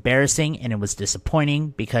was embarrassing, and it was disappointing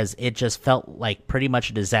because it just felt like pretty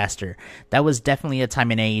much a disaster. That was definitely a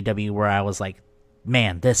time in AEW where I was like,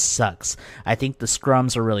 man, this sucks. I think the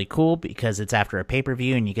scrums are really cool because it's after a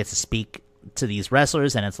pay-per-view and you get to speak to these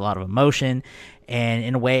wrestlers and it's a lot of emotion, and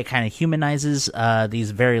in a way it kind of humanizes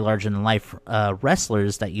these very larger-than-life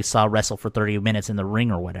wrestlers that you saw wrestle for 30 minutes in the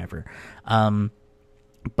ring or whatever.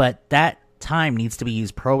 But that time needs to be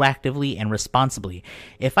used proactively and responsibly.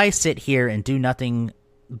 If I sit here and do nothing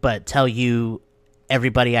but tell you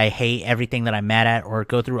everybody I hate, everything that I'm mad at, or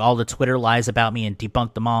go through all the Twitter lies about me and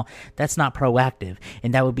debunk them all, that's not proactive.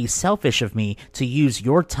 And that would be selfish of me to use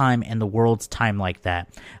your time and the world's time like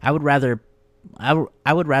that. I would rather,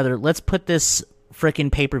 let's put this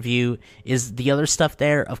frickin' pay-per-view. Is the other stuff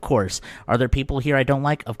there? Of course. Are there people here I don't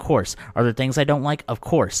like? Of course. Are there things I don't like? Of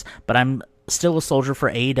course. But I'm still a soldier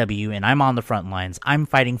for AEW, and I'm on the front lines. I'm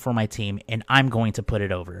fighting for my team, and I'm going to put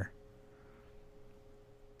it over.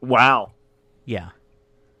 Wow. Yeah.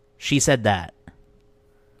 She said that.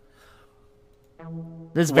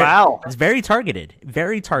 Wow. It's very targeted.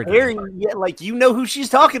 Very targeted. You know who she's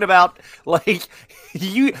talking about. Like,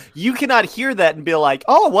 you cannot hear that and be like,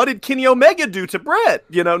 oh, what did Kenny Omega do to Britt?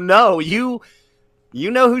 No, you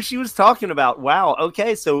know who she was talking about. Wow.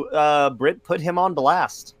 Okay, so Britt put him on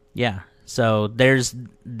blast. Yeah. So there's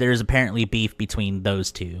apparently beef between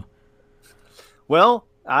those two. Well,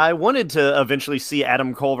 I wanted to eventually see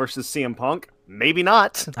Adam Cole versus CM Punk. Maybe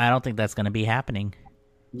not. I don't think that's going to be happening.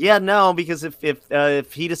 Yeah, no, because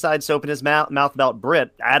if he decides to open his mouth about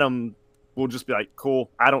Britt, Adam will just be like, cool,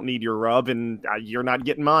 I don't need your rub, and you're not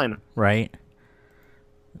getting mine. Right.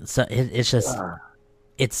 So it's just,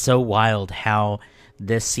 it's so wild how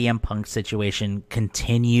this CM Punk situation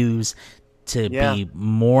continues to be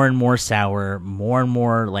more and more sour, more and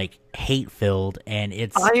more hate-filled, and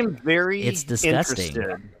it's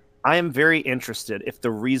disgusting. I am very interested if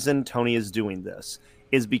the reason Tony is doing this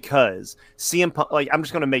is because CM Punk, like, I'm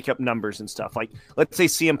just going to make up numbers and stuff. Like, let's say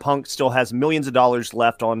CM Punk still has millions of dollars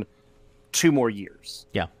left on 2 more years.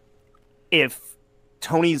 Yeah. If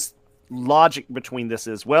Tony's logic between this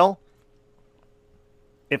is, well,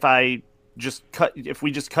 if we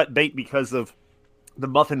just cut bait because of the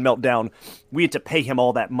Muffin meltdown, we had to pay him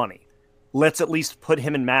all that money. Let's at least put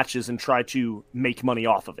him in matches and try to make money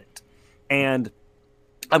off of it. And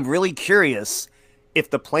I'm really curious if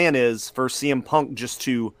the plan is for CM Punk just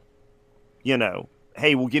to,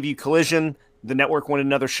 hey, we'll give you Collision. The network wanted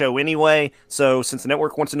another show anyway. So since the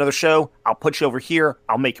network wants another show, I'll put you over here.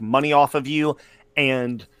 I'll make money off of you.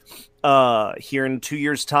 And here in 2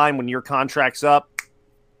 years' time, when your contract's up,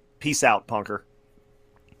 peace out, Punker.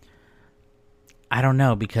 I don't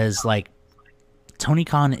know, because, like, Tony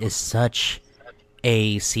Khan is such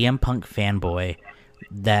a CM Punk fanboy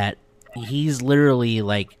that he's literally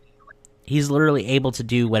able to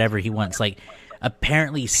do whatever he wants. Like,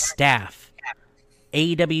 apparently staff,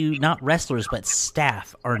 AEW, not wrestlers, but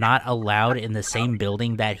staff are not allowed in the same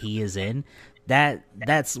building that he is in.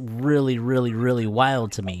 That's really, really, really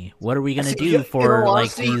wild to me. What are we going to do for,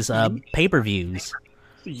 like, these pay-per-views?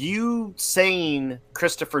 You saying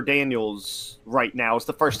Christopher Daniels right now is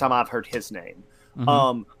the first time I've heard his name.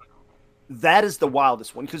 Mm-hmm. That is the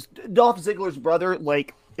wildest one, because Dolph Ziggler's brother,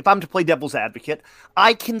 like, if I'm to play devil's advocate,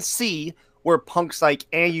 I can see where Punk's like,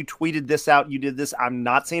 you tweeted this out, you did this. I'm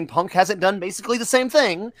not saying Punk hasn't done basically the same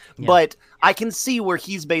thing, but I can see where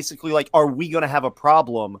he's basically like, are we going to have a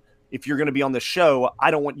problem if you're going to be on the show?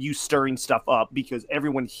 I don't want you stirring stuff up because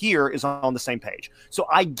everyone here is on the same page. So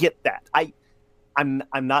I get that. I'm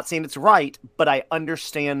not saying it's right, but I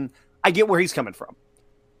understand. I get where he's coming from.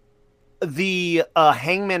 The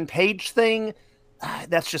Hangman Page thing,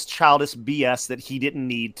 that's just childish BS that he didn't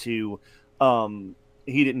need to.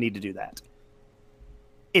 He didn't need to do that.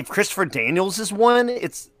 If Christopher Daniels is one,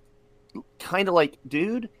 it's kind of like,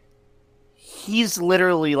 dude, he's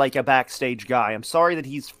literally like a backstage guy. I'm sorry that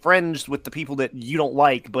he's friends with the people that you don't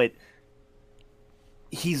like, but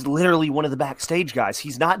he's literally one of the backstage guys.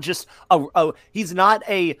 He's not just he's not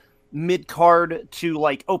a mid-card to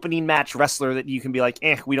like opening match wrestler that you can be like,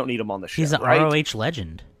 we don't need him on the show. He's an right? ROH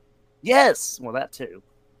legend. Yes. Well, that too.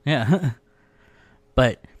 Yeah.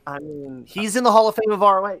 But I mean, he's in the Hall of Fame of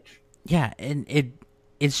ROH. Yeah, and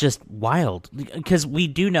it's just wild because we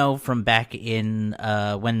do know from back in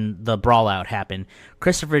when the brawl out happened,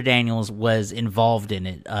 Christopher Daniels was involved in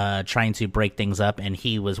it, trying to break things up, and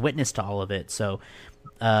he was witness to all of it. So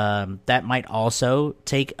that might also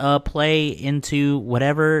take a play into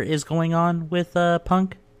whatever is going on with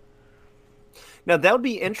Punk. Now that would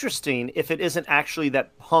be interesting if it isn't actually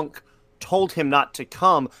that Punk told him not to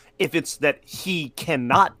come, if it's that he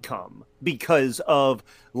cannot come because of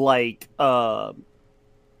like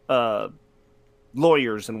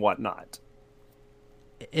lawyers and whatnot.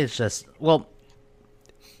 It's just, well,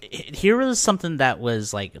 here was something that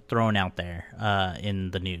was like thrown out there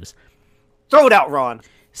in the news. Throw it out, Ron.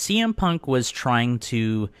 CM Punk was trying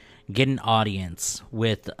to get an audience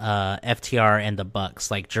with FTR and the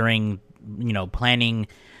Bucks, like during, planning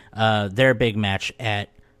their big match at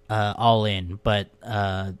All In, but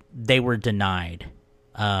they were denied.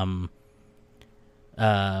 Punk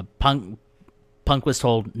was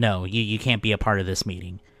told, no, you can't be a part of this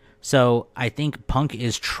meeting. So I think Punk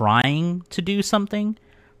is trying to do something,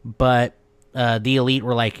 but the Elite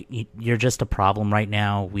were like, you're just a problem right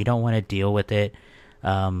now. We don't want to deal with it.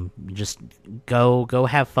 Just go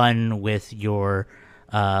have fun with your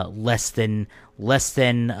less than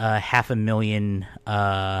 500,000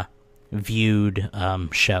 viewed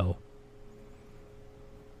show.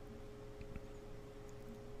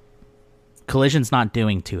 Collision's not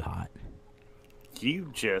doing too hot.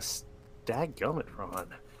 You just, dadgummit, Ron.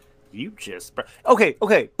 You just, okay,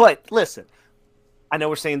 but listen, I know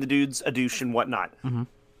we're saying the dude's a douche and whatnot. Mm-hmm.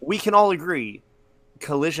 We can all agree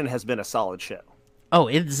Collision has been a solid show. Oh,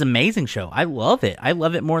 it's an amazing show. I love it. I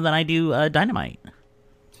love it more than I do Dynamite.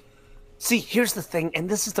 See, here's the thing, and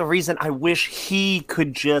this is the reason I wish he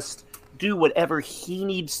could just do whatever he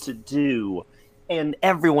needs to do and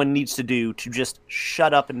everyone needs to do to just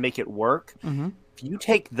shut up and make it work. Mm-hmm. If you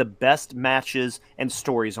take the best matches and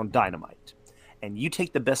stories on Dynamite, and you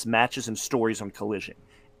take the best matches and stories on Collision,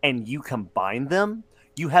 and you combine them,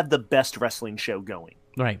 you have the best wrestling show going.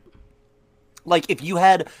 Right. Like, if you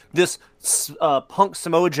had this Punk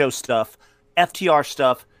Samoa Joe stuff, FTR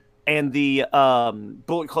stuff, and the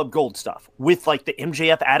Bullet Club Gold stuff, with, like, the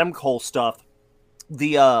MJF Adam Cole stuff,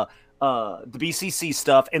 the BCC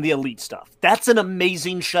stuff, and the Elite stuff. That's an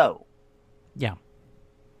amazing show. Yeah.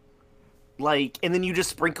 Like, and then you just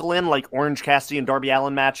sprinkle in like Orange Cassidy and Darby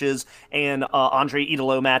Allin matches and Andre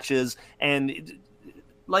Idolo matches, and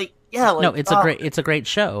like, yeah, like, no, it's a great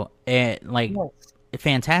show, and like,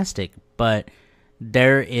 fantastic. But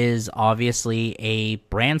there is obviously a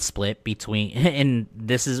brand split between, and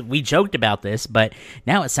we joked about this, but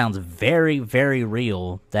now it sounds very, very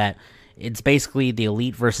real that it's basically the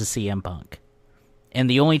Elite versus CM Punk, and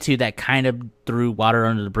the only two that kind of threw water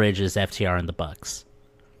under the bridge is FTR and the Bucks.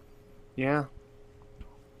 Yeah.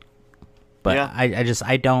 But yeah.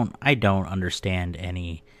 I don't understand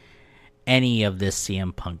any of this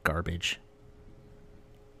CM Punk garbage.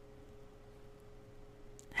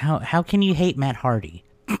 How can you hate Matt Hardy?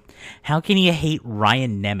 How can you hate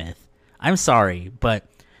Ryan Nemeth? I'm sorry,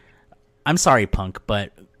 Punk,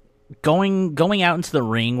 but going out into the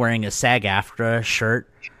ring wearing a SAG-AFTRA shirt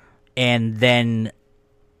and then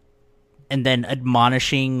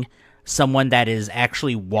admonishing someone that is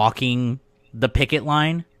actually walking the picket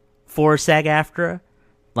line for SAG-AFTRA,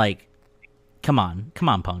 like, come on,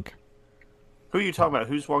 Punk. Who are you talking about?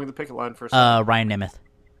 Who's walking the picket line for? Ryan Nemeth.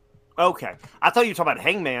 Okay, I thought you were talking about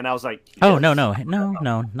Hangman. I was like, yes. Oh no, not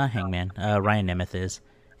Hangman. Ryan Nemeth is,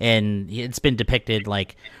 and it's been depicted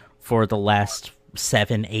like for the last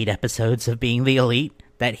 7-8 episodes of being the Elite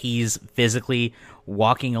that he's physically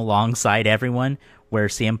walking alongside everyone, where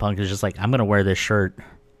CM Punk is just like, I'm gonna wear this shirt.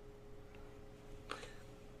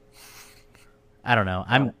 I don't know.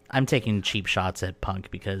 I'm taking cheap shots at Punk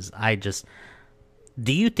because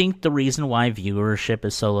do you think the reason why viewership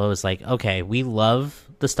is so low is like, okay, we love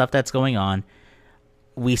the stuff that's going on.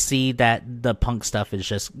 We see that the Punk stuff is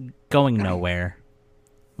just going nowhere.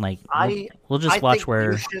 Like, we'll just watch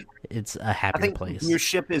where it's a happier place.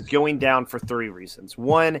 Viewership is going down for 3 reasons.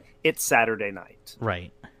 One, it's Saturday night.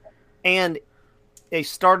 Right. And they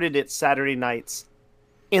started it Saturday nights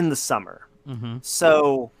in the summer. Mm-hmm.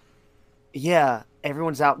 So, yeah,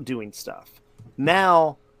 everyone's out doing stuff.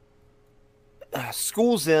 Now,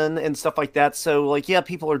 school's in and stuff like that. So, like, yeah,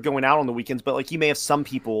 people are going out on the weekends, but, like, you may have some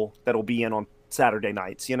people that'll be in on Saturday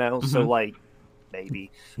nights, you know? Mm-hmm. So, like,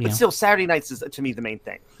 maybe. But still, Saturday nights is, to me, the main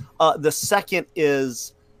thing. The second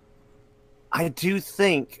is, I do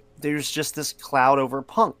think there's just this cloud over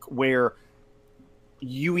Punk where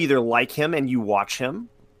you either like him and you watch him,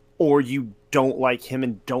 or you don't like him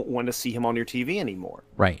and don't want to see him on your TV anymore.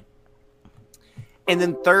 Right. And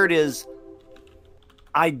then third is,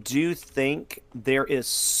 I do think there is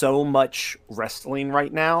so much wrestling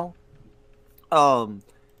right now,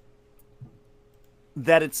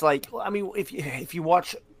 that it's like, I mean, if you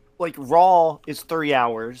watch, like, Raw is 3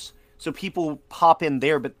 hours, so people pop in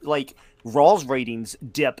there, but like Raw's ratings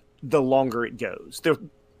dip the longer it goes.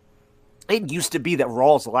 It used to be that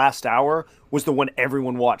Raw's last hour was the one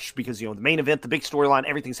everyone watched because, you know, the main event, the big storyline,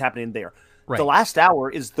 everything's happening there. Right. The last hour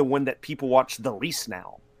is the one that people watch the least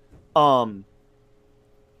now.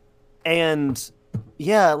 And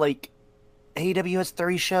yeah, like, AEW has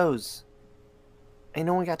 30 shows. Ain't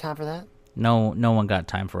no one got time for that. No one got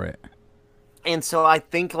time for it. And so I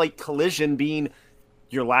think, like, Collision being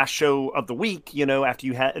your last show of the week, you know, after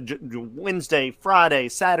you had Wednesday, Friday,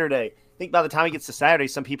 Saturday, I think by the time it gets to Saturday,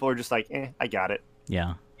 some people are just like, I got it.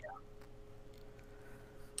 Yeah.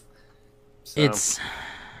 So.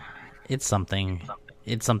 It's something.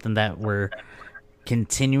 It's something that we're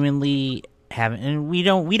continually having, and we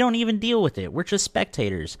don't even deal with it. We're just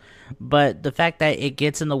spectators. But the fact that it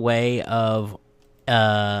gets in the way of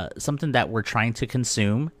something that we're trying to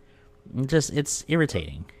consume, it's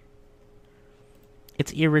irritating.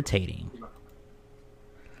 It's irritating.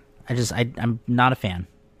 I'm not a fan.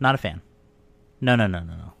 Not a fan.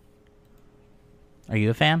 No. Are you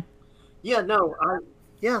a fan? Yeah, no.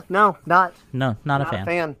 No, not. No, not a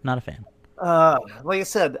fan. Not a fan. Like I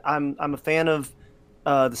said, I'm a fan of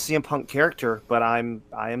the CM Punk character, but I am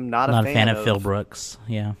not a fan of Phil Brooks.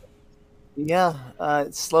 Yeah. Yeah,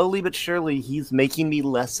 slowly but surely, he's making me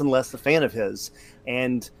less and less a fan of his,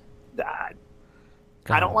 and I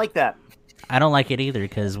don't like that. I don't like it either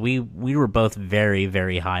because we were both very,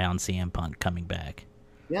 very high on CM Punk coming back.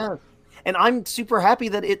 Yeah, and I'm super happy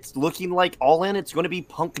that it's looking like All In. It's going to be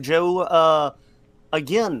Punk Joe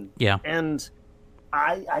again. Yeah, and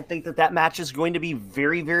I think that match is going to be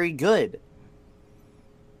very, very good.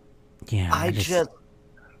 Yeah, I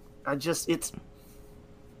just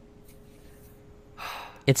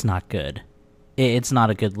it's not good. It's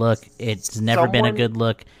not a good look. It's never been a good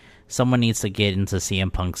look. Someone needs to get into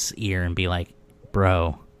CM Punk's ear and be like,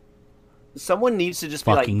 bro. Someone needs to just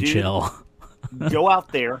be like, dude, chill. Go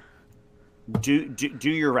out there. Do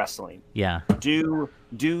your wrestling. Yeah. Do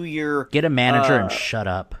your... Get a manager and shut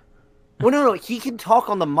up. Well, no. He can talk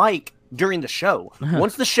on the mic, during the show.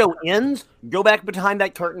 Once the show ends, go back behind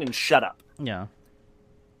that curtain and shut up. Yeah.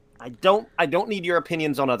 I don't need your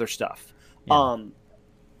opinions on other stuff. Yeah.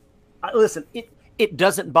 Listen, it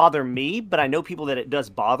doesn't bother me, but I know people that it does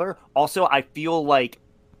bother. Also, I feel like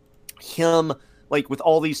him, like with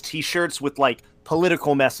all these t-shirts with like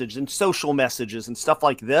political message and social messages and stuff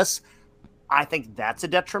like this, I think that's a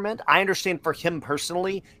detriment. I understand for him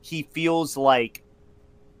personally, he feels like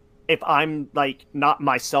if I'm like not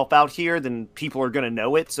myself out here, then people are going to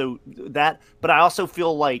know it. So that, but I also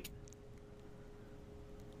feel like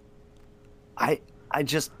I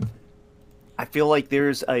feel like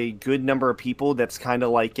there's a good number of people that's kind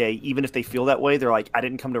of like even if they feel that way, they're like, I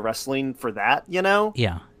didn't come to wrestling for that, you know?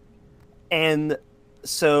 Yeah. And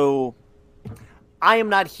so I am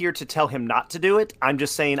not here to tell him not to do it. I'm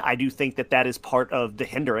just saying I do think that is part of the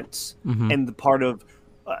hindrance and the part of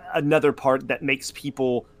another part that makes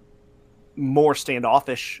people more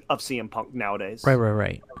standoffish of CM Punk nowadays.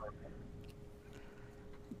 Right.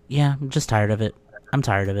 Yeah, I'm just tired of it. I'm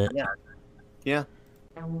tired of it. Yeah.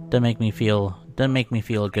 Doesn't make me feel good. It makes me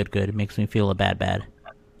feel a bad. Bad?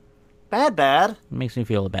 It makes me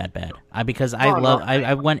feel a bad. Because I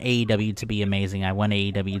want AEW to be amazing. I want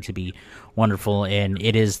AEW to be wonderful, and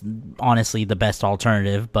it is honestly the best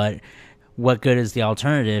alternative. But what good is the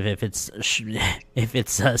alternative if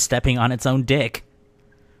it's stepping on its own dick?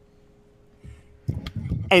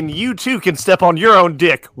 And you too can step on your own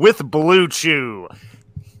dick with Blue Chew.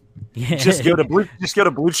 Yeah. Just go to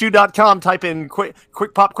BlueChew.com, type in quick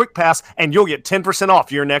pop quick pass, and you'll get 10%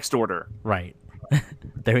 off your next order. Right.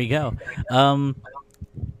 There we go.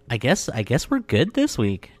 I guess we're good this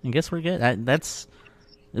week. I guess we're good. Was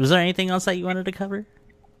there anything else that you wanted to cover?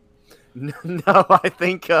 No, I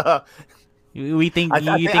think you think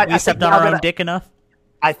we stepped on our own dick enough?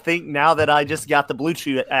 I think now that I just got the Blue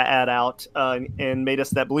Chew ad out and made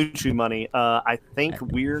us that Blue Chew money, I think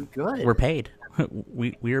we're good. We're paid.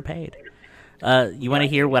 We are paid. You want to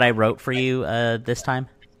hear what I wrote for you this time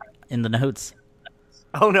in the notes?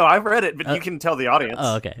 Oh no, I've read it, but you can tell the audience.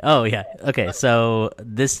 Oh, okay. Oh yeah. Okay. So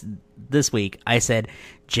this week I said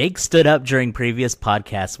Jake stood up during previous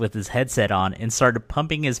podcasts with his headset on and started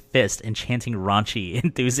pumping his fist and chanting raunchy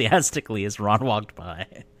enthusiastically as Ron walked by.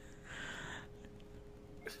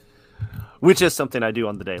 Which is something I do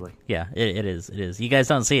on the daily. Yeah, it is. It is. You guys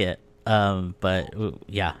don't see it, but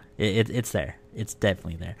yeah, it's there. It's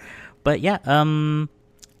definitely there. But yeah,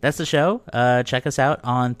 that's the show. Check us out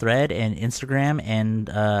on Thread and Instagram and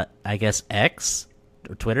I guess X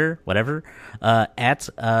or Twitter, whatever, at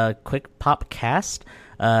Quick Pop Cast.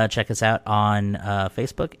 Check us out on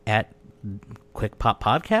Facebook at Quick Pop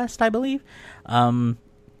Podcast, I believe.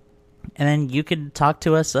 And then you can talk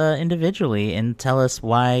to us individually and tell us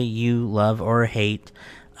why you love or hate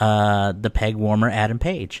the peg warmer Adam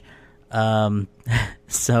Page.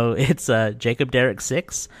 So it's Jacob Derrick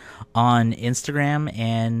 6 on Instagram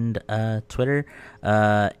and Twitter.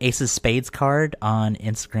 Aces Spades Card on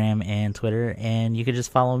Instagram and Twitter. And you can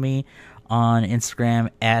just follow me on Instagram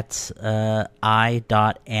at i.am.raunchy.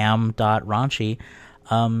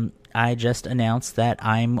 I just announced that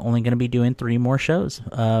I'm only going to be doing 3 more shows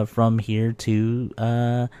from here to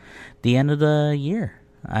the end of the year.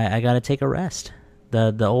 I got to take a rest.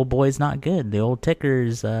 The old boy's not good. The old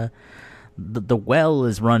ticker's the well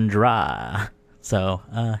is run dry. So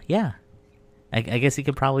yeah, I guess you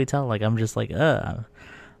could probably tell. Like I'm just like I'm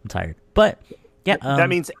tired. But yeah, that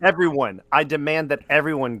means everyone. I demand that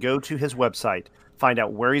everyone go to his website. Find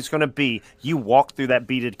out where he's going to be. You walk through that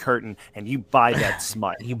beaded curtain and you buy that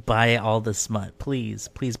smut. You buy all the smut, please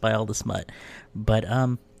buy all the smut. But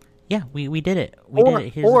yeah, we did it. We did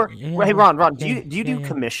it. Hey Ron, do you do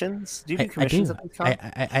commissions? Do you do commissions?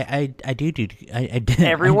 I do.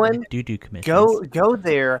 Everyone do commissions. Go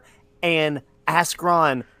there and ask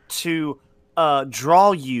Ron to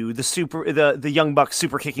draw you the Young Bucks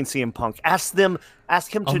super kicking CM Punk. Ask him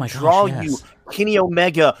to draw you Kenny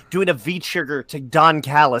Omega doing a V-trigger to Don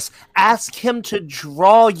Callis. Ask him to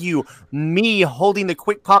draw you me holding the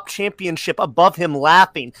Quick Pop Championship above him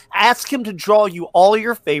laughing. Ask him to draw you all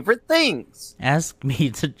your favorite things. Ask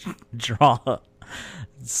me to draw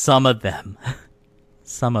some of them.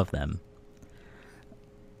 Some of them.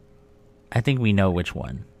 I think we know which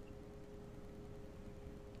one.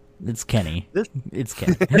 It's Kenny. It's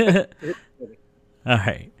Kenny. All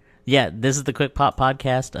right. Yeah, this is the Quick Pop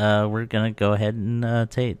Podcast. We're going to go ahead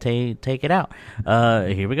and take it out.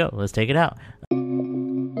 Here we go. Let's take it out.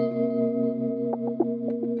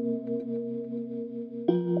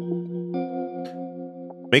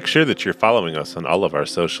 Make sure that you're following us on all of our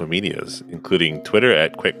social medias, including Twitter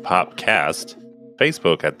at Quick Pop Cast,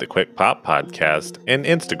 Facebook at The Quick Pop Podcast, and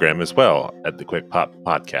Instagram as well at The Quick Pop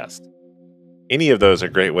Podcast. Any of those are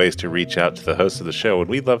great ways to reach out to the host of the show, and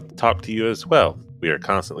we'd love to talk to you as well. We are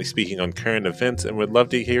constantly speaking on current events and would love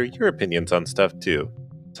to hear your opinions on stuff too.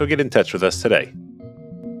 So get in touch with us today.